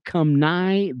plague come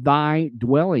nigh thy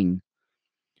dwelling.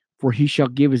 For he shall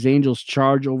give his angels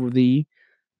charge over thee,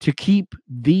 to keep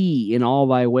thee in all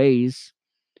thy ways.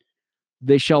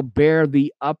 They shall bear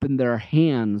thee up in their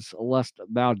hands, lest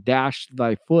thou dash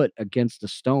thy foot against a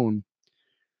stone.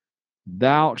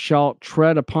 Thou shalt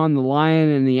tread upon the lion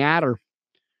and the adder.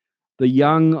 The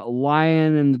young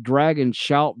lion and the dragon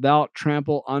shalt thou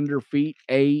trample under feet.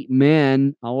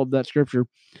 Amen. I love that scripture.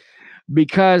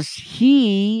 Because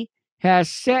he has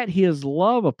set his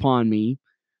love upon me,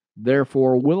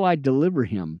 therefore will I deliver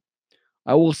him.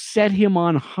 I will set him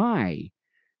on high,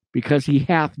 because he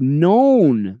hath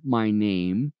known my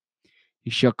name. He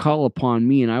shall call upon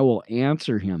me, and I will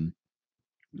answer him.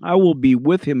 I will be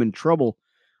with him in trouble.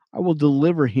 I will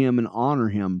deliver him and honor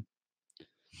him.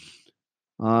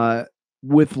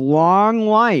 With long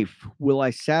life will I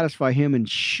satisfy him and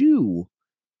shew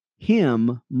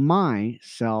him my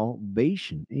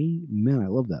salvation. Amen. I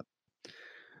love that.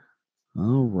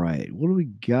 All right. What do we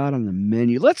got on the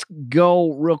menu? Let's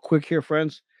go real quick here,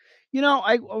 friends.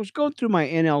 I was going through my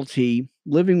NLT,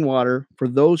 Living Water for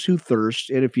Those Who Thirst.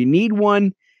 And if you need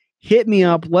one, hit me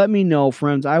up. Let me know,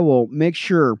 friends. I will make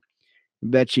sure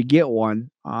that you get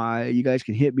one. You guys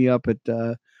can hit me up at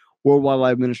World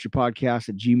Wildlife Ministry Podcast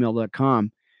at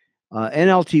gmail.com.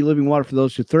 NLT, Living Water for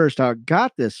Those Who Thirst. I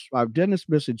got this. I've done this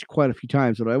message quite a few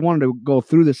times, but I wanted to go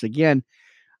through this again.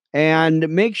 And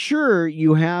make sure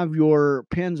you have your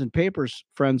pens and papers,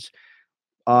 friends.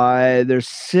 There's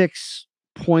 6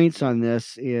 points on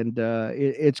this, and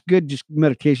it's good just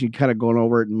meditation, kind of going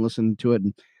over it and listening to it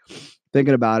and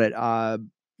thinking about it.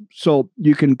 So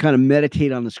you can kind of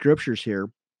meditate on the scriptures here.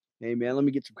 Amen. Let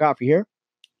me get some coffee here.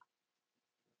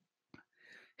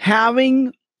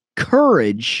 Having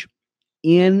courage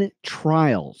in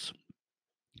trials.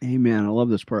 Amen. I love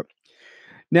this part.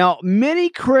 Now, many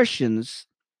Christians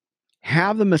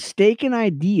have the mistaken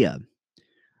idea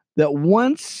that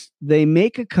once they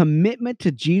make a commitment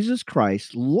to Jesus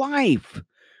Christ, life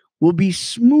will be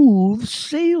smooth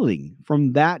sailing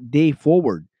from that day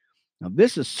forward. Now,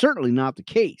 this is certainly not the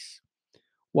case.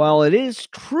 While it is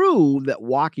true that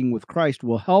walking with Christ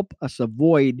will help us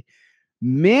avoid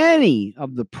many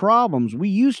of the problems we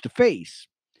used to face,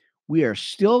 we are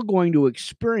still going to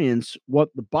experience what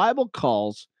the Bible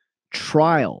calls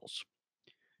trials.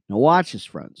 Now, watch this,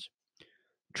 friends.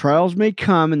 Trials may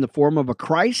come in the form of a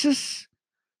crisis,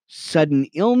 sudden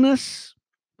illness,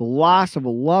 the loss of a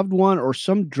loved one, or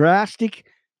some drastic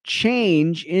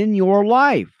change in your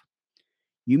life.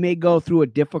 You may go through a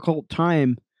difficult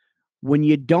time when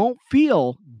you don't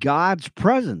feel God's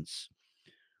presence,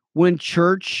 when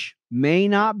church may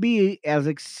not be as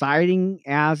exciting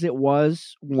as it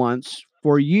was once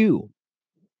for you,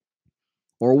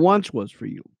 or once was for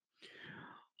you.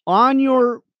 On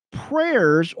your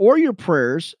prayers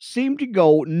seem to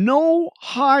go no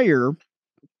higher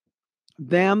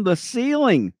than the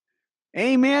ceiling.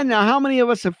 Amen. Now, how many of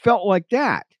us have felt like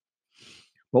that?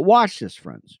 But watch this,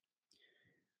 friends.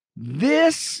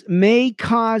 This may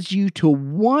cause you to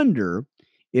wonder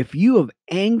if you have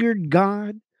angered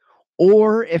God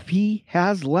or if he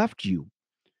has left you.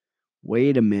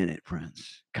 Wait a minute,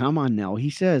 friends. Come on now. He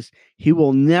says he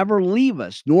will never leave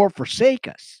us nor forsake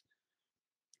us.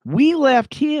 We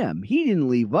left him. He didn't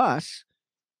leave us.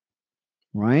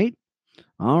 Right?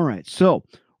 All right. So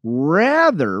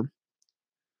rather,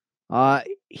 let's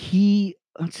see,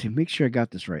 make sure I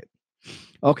got this right.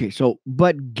 Okay. So,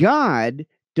 but God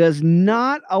does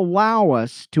not allow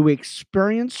us to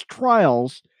experience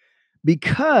trials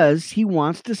because he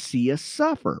wants to see us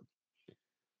suffer.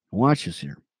 Watch this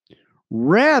here.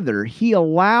 Rather, he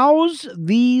allows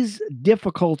these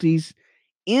difficulties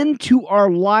into our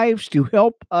lives to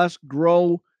help us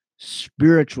grow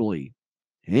spiritually.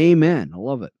 Amen. I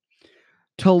love it.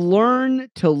 To learn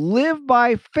to live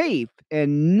by faith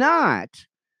and not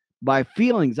by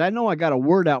feelings. I know I got a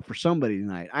word out for somebody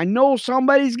tonight. I know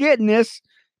somebody's getting this.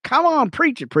 Come on,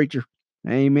 preach it, preacher.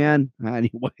 Amen.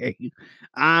 Anyway,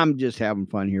 I'm just having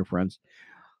fun here, friends.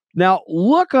 Now,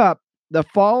 look up the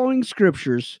following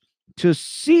scriptures to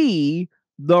see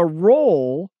the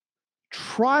role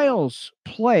trials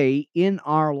play in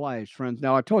our lives, friends.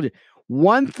 Now, I told you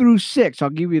 1 through 6, I'll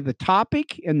give you the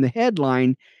topic and the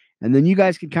headline, and then you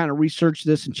guys can kind of research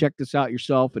this and check this out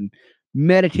yourself and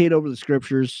meditate over the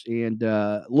scriptures and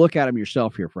look at them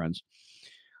yourself here, friends.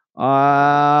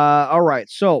 All right.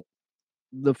 So,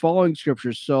 the following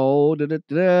scriptures. So,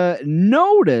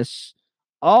 notice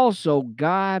also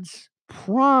God's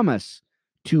promise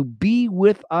to be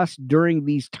with us during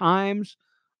these times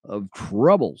of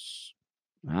troubles.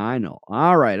 I know.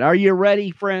 All right. Are you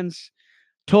ready, friends?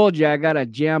 Told you I got a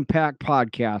jam-packed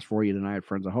podcast for you tonight,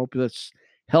 friends. I hope this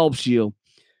helps you.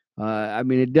 I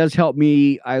mean, it does help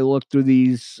me. I look through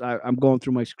these. I'm going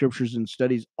through my scriptures and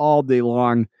studies all day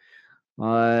long.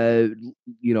 A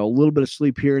little bit of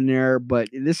sleep here and there, but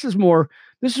this is what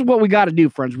we got to do,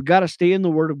 friends. We got to stay in the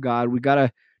word of God. We got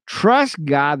to trust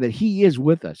God that he is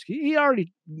with us. He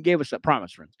already gave us that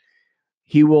promise, friends.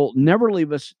 He will never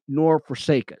leave us nor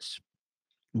forsake us.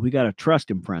 We got to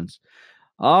trust him, friends.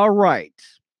 All right.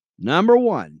 Number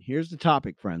 1, here's the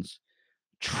topic, friends.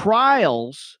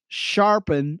 Trials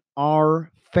sharpen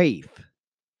our faith.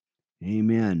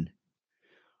 Amen.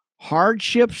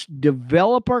 Hardships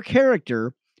develop our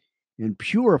character and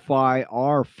purify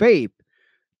our faith.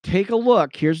 Take a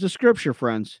look. Here's the scripture,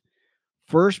 friends.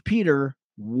 1 Peter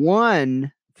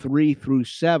 1, 3 through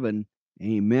 7.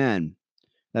 Amen.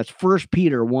 That's 1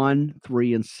 Peter 1,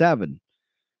 3, and 7.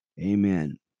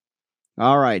 Amen.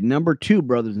 All right. Number 2,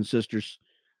 brothers and sisters.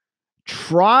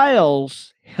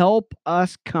 Trials help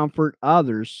us comfort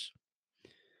others.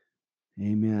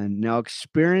 Amen. Now,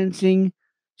 experiencing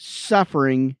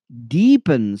suffering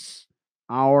deepens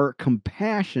our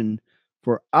compassion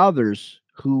for others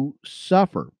who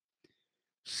suffer.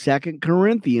 2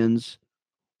 Corinthians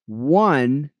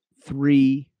 1,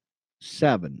 3,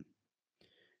 7.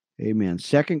 Amen.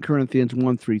 2 Corinthians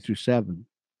 1, 3 through 7.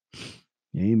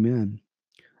 Amen.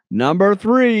 Number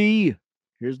 3.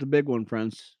 Here's the big one,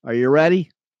 friends. Are you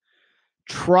ready?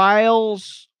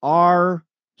 Trials are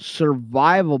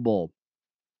survivable.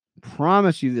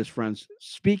 Promise you this, friends.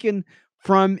 Speaking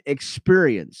from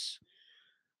experience.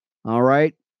 All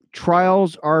right.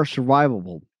 Trials are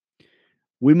survivable.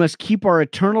 We must keep our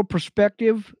eternal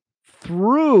perspective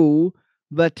through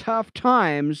the tough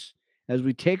times as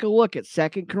we take a look at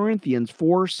 2 Corinthians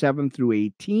 4, 7 through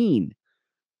 18.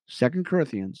 2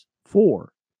 Corinthians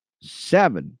 4,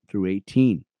 7 through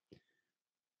 18.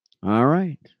 All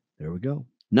right. There we go.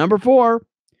 Number 4,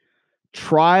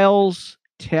 trials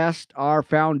test our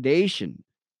foundation.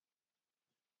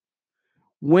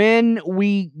 When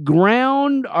we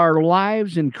ground our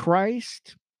lives in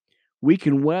Christ, we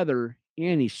can weather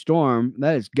any storm.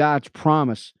 That is God's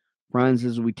promise, friends,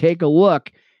 as we take a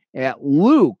look at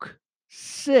Luke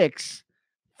 6,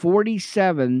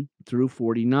 47 through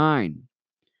 49.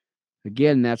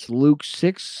 Again, that's Luke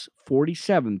 6,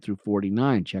 47 through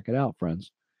 49. Check it out,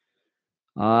 friends.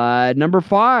 Number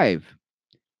 5,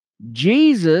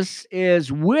 Jesus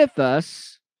is with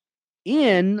us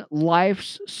in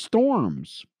life's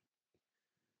storms.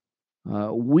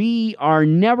 We are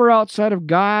never outside of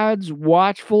God's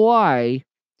watchful eye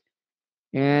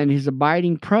and his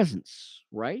abiding presence,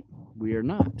 right? We are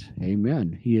not.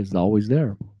 Amen. He is always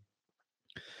there.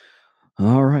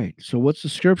 All right. So what's the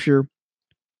scripture?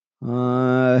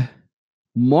 Mark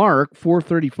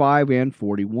 4:35 and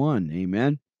 41.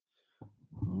 Amen.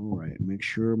 All right. Make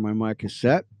sure my mic is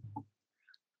set.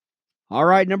 All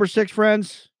right. Number 6,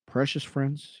 friends. Precious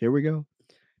friends. Here we go.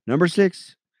 Number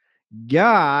 6.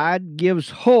 God gives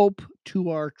hope to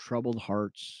our troubled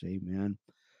hearts. Amen.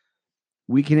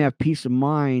 We can have peace of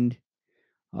mind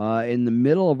in the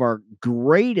middle of our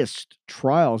greatest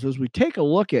trials as we take a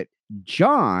look at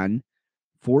John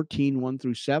 14, 1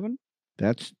 through 7.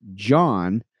 That's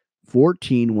John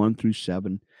 14, 1 through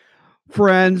 7.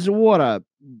 Friends, what a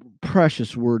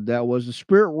precious word that was. The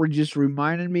Spirit word just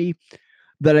reminded me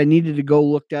that I needed to go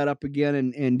look that up again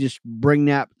and just bring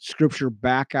that scripture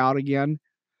back out again.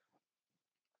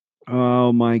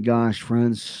 Oh my gosh,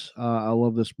 friends. I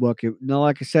love this book. Now,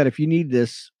 like I said, if you need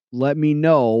this, let me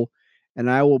know and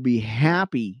I will be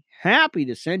happy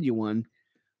to send you one.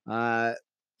 Uh,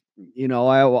 we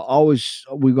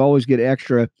always get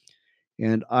extra,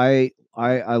 and I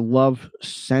love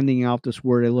sending out this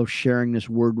word. I love sharing this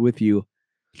word with you.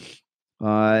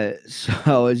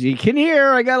 So as you can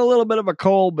hear, I got a little bit of a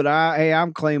cold, but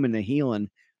I'm claiming the healing.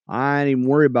 I ain't even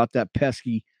worry about that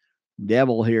pesky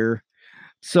devil here.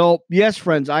 So yes,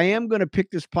 friends, I am going to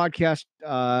pick this podcasting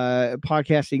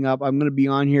up. I'm going to be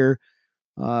on here,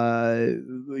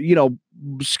 you know,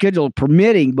 schedule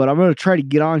permitting, but I'm going to try to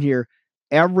get on here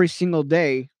every single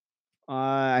day.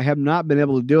 I have not been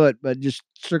able to do it, but just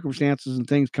circumstances and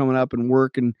things coming up and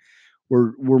work, and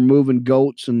we're moving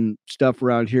goats and stuff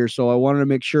around here. So I wanted to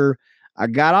make sure I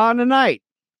got on tonight.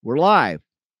 We're live.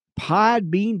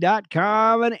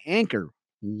 Podbean.com and Anchor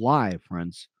live,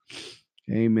 friends.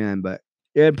 Amen.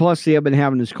 And plus, see, I've been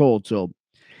having this cold,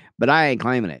 but I ain't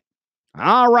claiming it.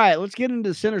 All right, let's get into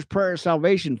the sinner's prayer of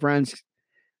salvation, friends.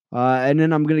 And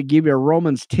then I'm going to give you a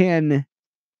Romans 10,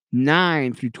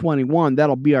 9 through 21.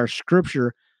 That'll be our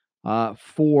scripture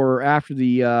for after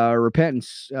the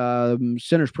repentance,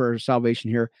 sinner's prayer of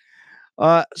salvation here.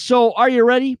 So are you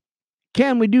ready?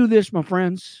 Can we do this, my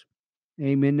friends?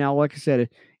 Amen. Now, like I said,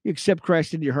 you accept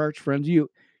Christ into your hearts, friends. You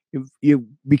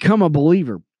become a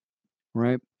believer,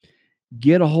 right?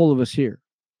 Get a hold of us here.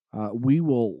 We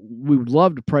would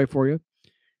love to pray for you.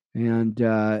 And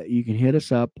you can hit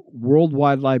us up,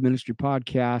 Worldwide Live Ministry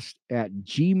Podcast at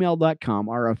gmail.com,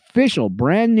 our official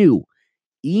brand new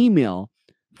email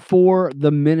for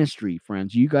the ministry,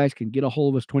 friends. You guys can get a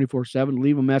hold of us 24/7,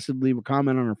 leave a message, leave a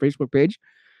comment on our Facebook page.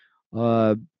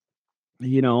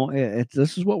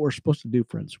 This is what we're supposed to do,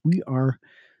 friends. We are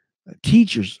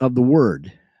teachers of the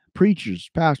word, preachers,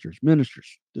 pastors,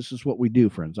 ministers. This is what we do,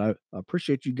 friends. I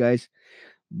appreciate you guys.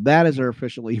 That is our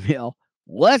official email.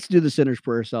 Let's do the sinner's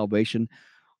prayer of salvation.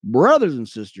 Brothers and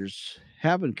sisters,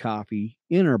 having coffee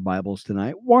in our Bibles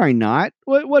tonight. Why not?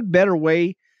 What better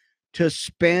way to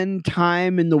spend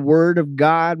time in the Word of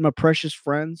God, my precious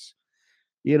friends?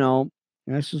 You know,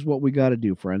 this is what we got to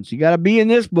do, friends. You got to be in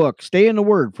this book. Stay in the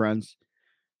Word, friends.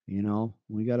 You know,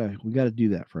 we gotta do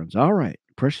that, friends. All right,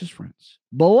 precious friends,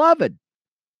 beloved,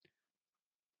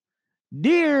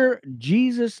 dear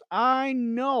Jesus, I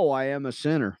know I am a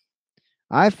sinner.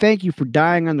 I thank you for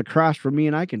dying on the cross for me,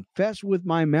 and I confess with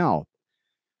my mouth,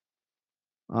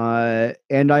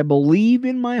 and I believe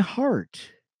in my heart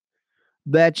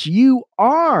that you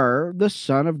are the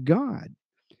Son of God,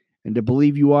 and to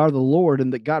believe you are the Lord,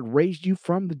 and that God raised you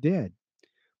from the dead.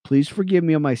 Please forgive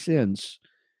me of my sins.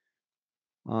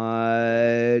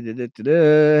 And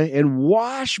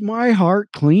wash my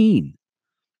heart clean.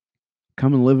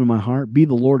 Come and live in my heart. Be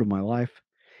the Lord of my life.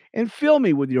 And fill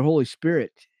me with your Holy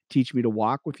Spirit. Teach me to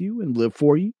walk with you and live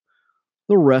for you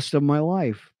the rest of my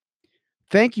life.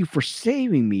 Thank you for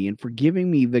saving me and for giving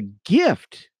me the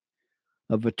gift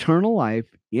of eternal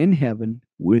life in heaven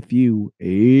with you.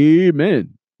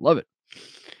 Amen. Love it.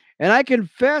 And I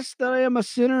confess that I am a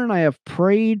sinner, and I have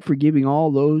prayed, forgiving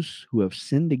all those who have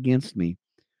sinned against me.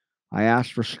 I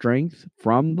ask for strength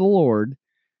from the Lord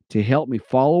to help me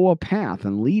follow a path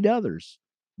and lead others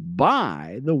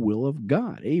by the will of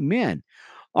God. Amen.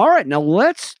 All right, now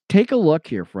let's take a look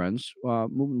here, friends.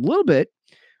 Moving a little bit,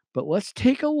 but let's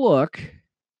take a look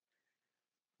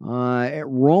at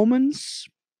Romans.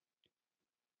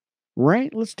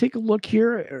 Right? Let's take a look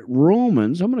here at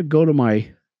Romans. I'm going to go to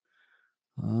my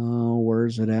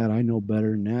Where's it at? I know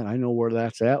better than that. I know where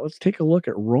that's at. Let's take a look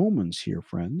at Romans here,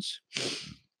 friends.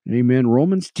 Amen.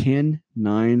 Romans 10,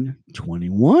 9,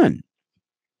 21.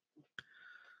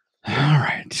 All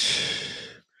right.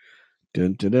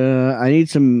 Dun, dun, dun. I need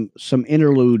some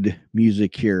interlude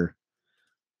music here.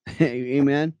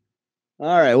 Amen.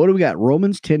 All right. What do we got?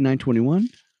 Romans 10, 9, 21.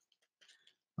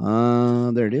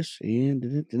 There it is.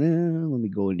 And let me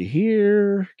go into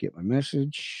here, get my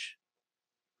message.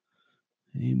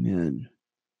 Amen.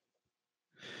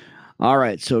 All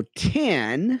right. So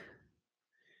 10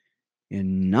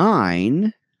 and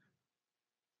 9.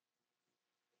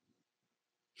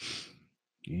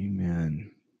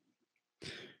 Amen.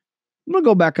 I'm going to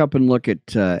go back up and look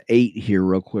at 8 here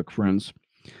real quick, friends.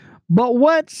 But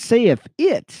what saith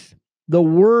it? The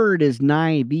word is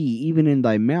nigh thee, even in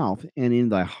thy mouth and in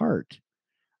thy heart.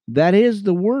 That is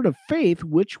the word of faith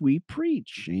which we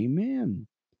preach. Amen.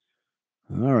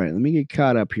 All right, let me get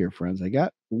caught up here, friends. I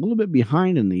got a little bit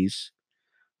behind in these,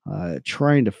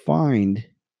 trying to find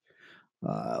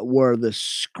where the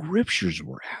scriptures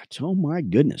were at. Oh, my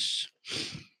goodness.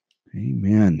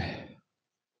 Amen.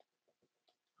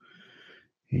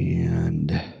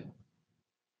 And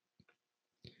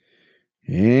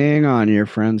hang on here,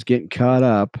 friends. Getting caught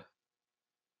up.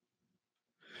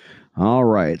 All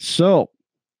right. So,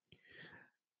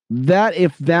 that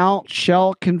if thou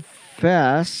shalt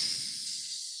confess,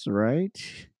 right,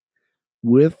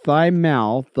 with thy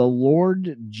mouth the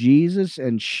Lord Jesus,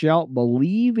 and shalt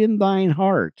believe in thine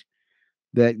heart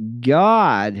that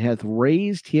God hath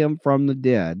raised him from the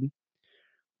dead,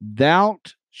 thou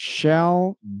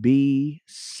shalt be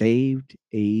saved.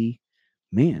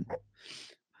 Amen.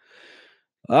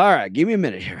 All right, give me a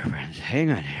minute here, friends.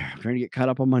 Hang on here. I'm trying to get caught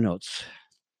up on my notes.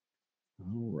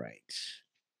 All right.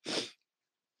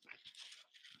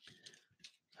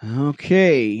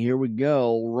 Okay, here we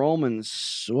go.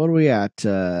 Romans, what are we at?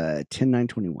 10, 9,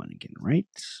 21 again, right?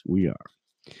 We are.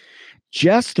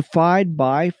 Justified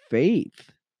by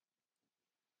faith.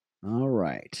 All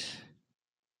right.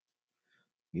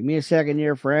 Give me a second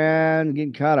here, friend.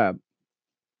 Getting caught up.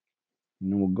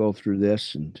 And then we'll go through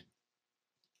this and.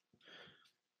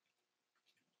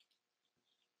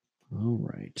 All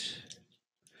right.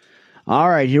 All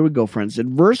right, here we go, friends.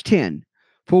 In verse 10,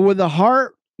 for with the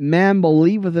heart man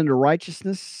believeth unto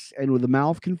righteousness, and with the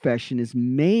mouth confession is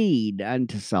made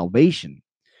unto salvation.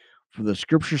 For the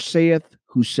scripture saith,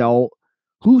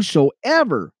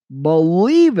 whosoever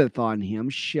believeth on him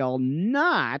shall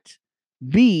not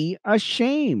be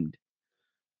ashamed.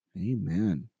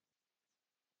 Amen.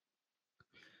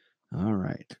 All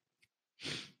right.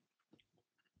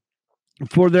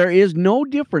 For there is no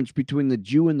difference between the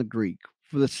Jew and the Greek.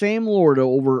 For the same Lord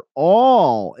over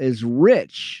all is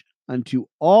rich unto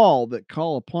all that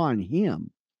call upon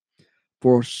him.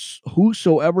 For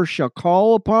whosoever shall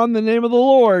call upon the name of the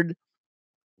Lord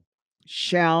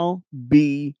shall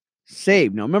be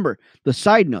saved. Now remember the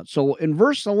side note. So in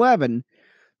verse 11,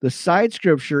 the side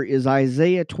scripture is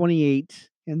Isaiah 28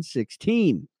 and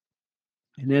 16.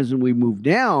 And as we move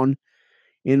down,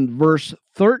 in verse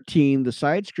 13, the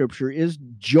side scripture is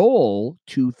Joel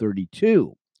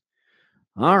 2:32.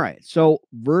 All right, so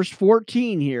verse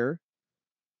 14 here,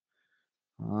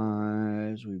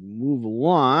 as we move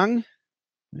along,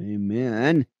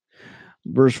 amen.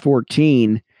 Verse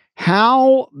 14,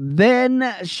 how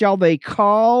then shall they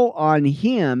call on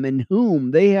him in whom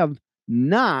they have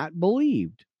not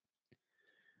believed?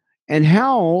 And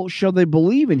how shall they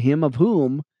believe in him of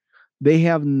whom they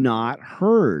have not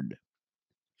heard?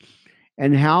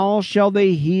 And how shall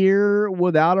they hear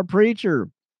without a preacher?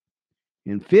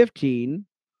 In 15,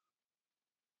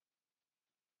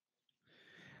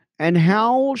 and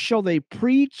how shall they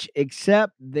preach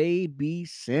except they be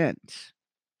sent?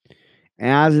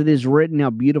 As it is written,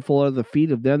 how beautiful are the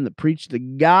feet of them that preach the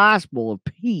gospel of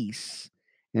peace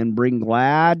and bring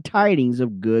glad tidings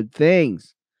of good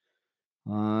things.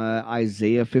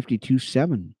 Isaiah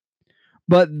 52:7.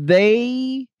 But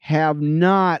they have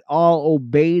not all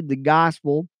obeyed the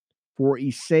gospel, for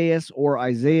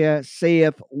Isaiah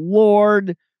saith,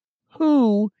 Lord,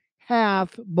 who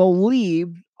hath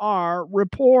believed our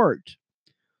report?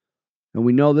 And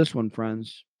we know this one,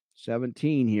 friends.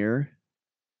 17 here.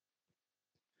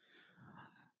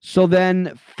 So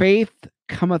then faith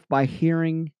cometh by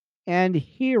hearing, and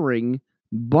hearing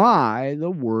by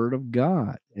the word of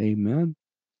God. Amen.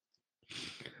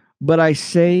 But I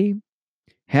say,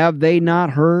 have they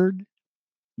not heard?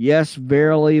 Yes,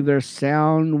 verily, their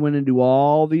sound went into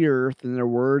all the earth, and their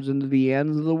words into the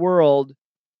ends of the world.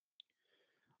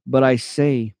 But I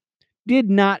say, did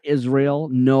not Israel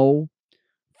know?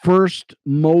 First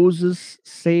Moses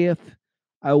saith,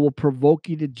 I will provoke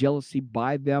you to jealousy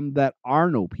by them that are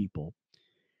no people.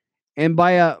 And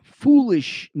by a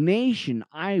foolish nation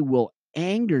I will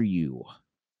anger you.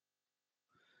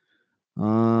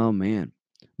 Oh, man.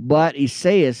 But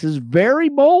Esaias is very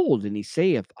bold, and he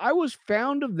saith, I was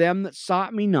found of them that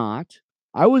sought me not.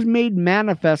 I was made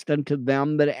manifest unto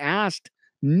them that asked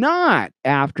not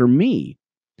after me.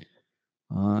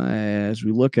 As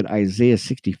we look at Isaiah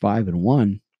 65 and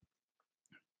 1,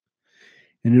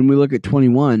 and then we look at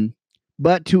 21,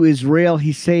 but to Israel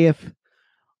he saith,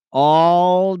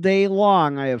 all day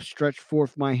long I have stretched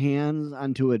forth my hands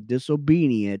unto a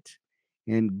disobedient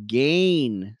and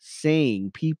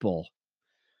gainsaying people.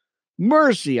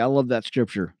 Mercy. I love that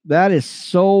scripture. That is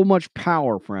so much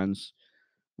power, friends.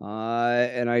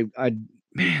 And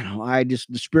I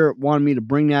just, the Spirit wanted me to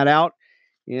bring that out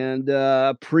and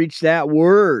preach that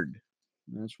word.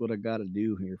 That's what I got to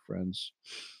do here, friends.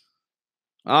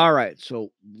 All right.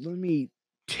 So let me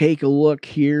take a look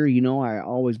here. You know, I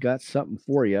always got something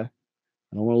for you. I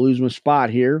don't want to lose my spot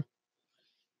here.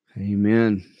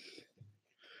 Amen.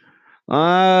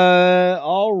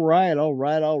 All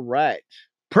right.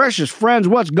 Precious friends,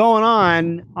 what's going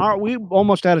on? We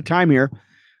almost out of time here.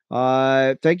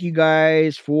 Thank you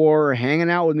guys for hanging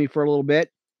out with me for a little bit.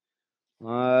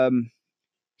 I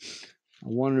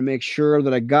wanted to make sure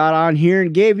that I got on here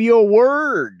and gave you a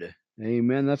word.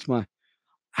 Amen. That's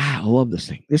I love this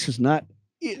thing. This is I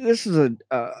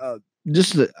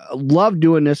love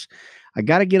doing this. I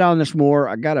got to get on this more.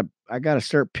 I got to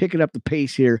start picking up the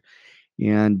pace here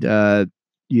and,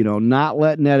 not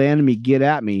letting that enemy get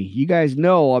at me. You guys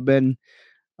know I've been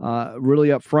really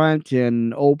upfront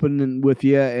and open with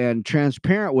you and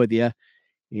transparent with you.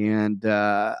 And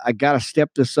I got to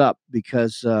step this up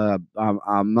because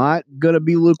I'm not going to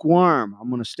be lukewarm. I'm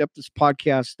going to step this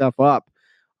podcast stuff up.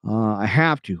 I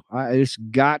have to. I just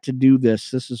got to do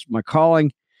this. This is my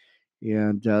calling,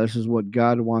 and this is what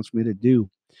God wants me to do.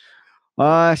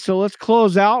 So let's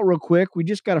close out real quick. We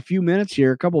just got a few minutes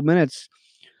here, a couple minutes.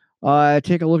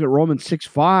 Take a look at Romans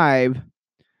 6:5.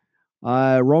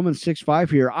 Romans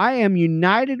 6:5 here. I am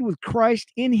united with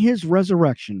Christ in his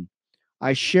resurrection.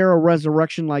 I share a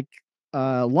resurrection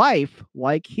life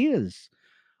like his.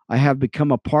 I have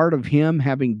become a part of him,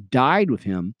 having died with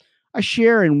him. I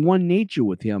share in one nature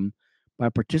with him by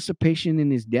participation in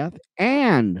his death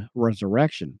and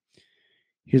resurrection.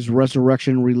 His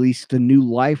resurrection released the new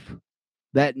life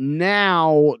that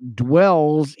now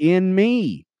dwells in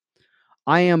me.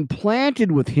 I am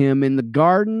planted with him in the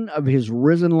garden of his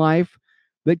risen life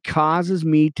that causes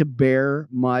me to bear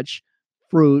much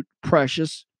fruit.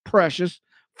 Precious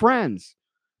friends.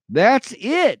 That's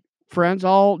it, friends.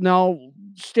 Now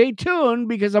stay tuned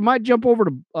because I might jump over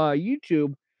to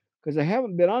YouTube because I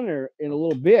haven't been on there in a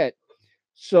little bit.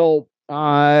 So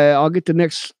I'll get the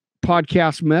next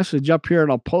podcast message up here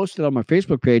and I'll post it on my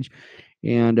Facebook page.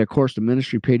 And of course, the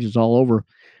ministry page is all over.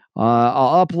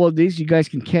 I'll upload these. You guys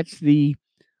can catch the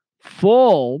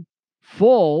full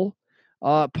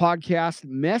podcast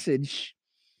message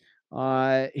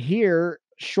here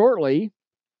shortly.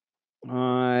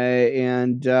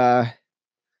 And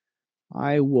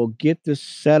I will get this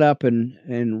set up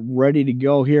and ready to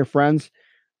go here, friends.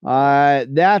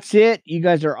 That's it. You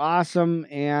guys are awesome.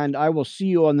 And I will see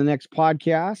you on the next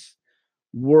podcast.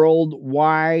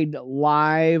 Worldwide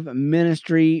Live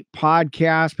Ministry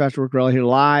Podcast. Pastor Rick Rella here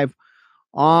live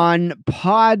on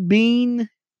Podbean.com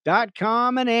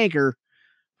and Anchor.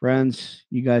 Friends,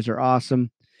 you guys are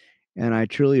awesome. And I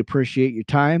truly appreciate your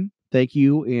time. Thank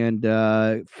you.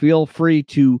 And feel free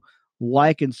to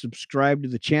like and subscribe to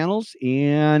the channels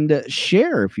and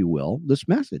share, if you will, this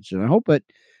message. And I hope it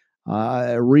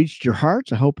reached your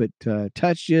hearts. I hope it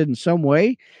touched you in some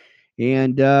way.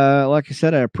 And like I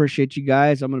said, I appreciate you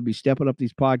guys. I'm going to be stepping up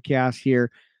these podcasts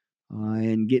here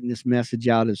and getting this message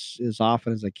out as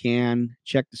often as I can.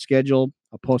 Check the schedule.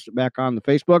 I'll post it back on the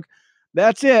Facebook.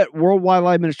 That's it. Worldwide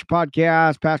Live Ministry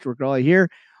Podcast. Pastor Rick Raleigh here.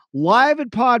 Live at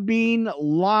Podbean,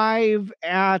 live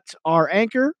at our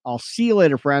Anchor. I'll see you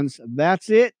later, friends. That's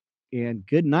it, and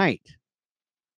good night.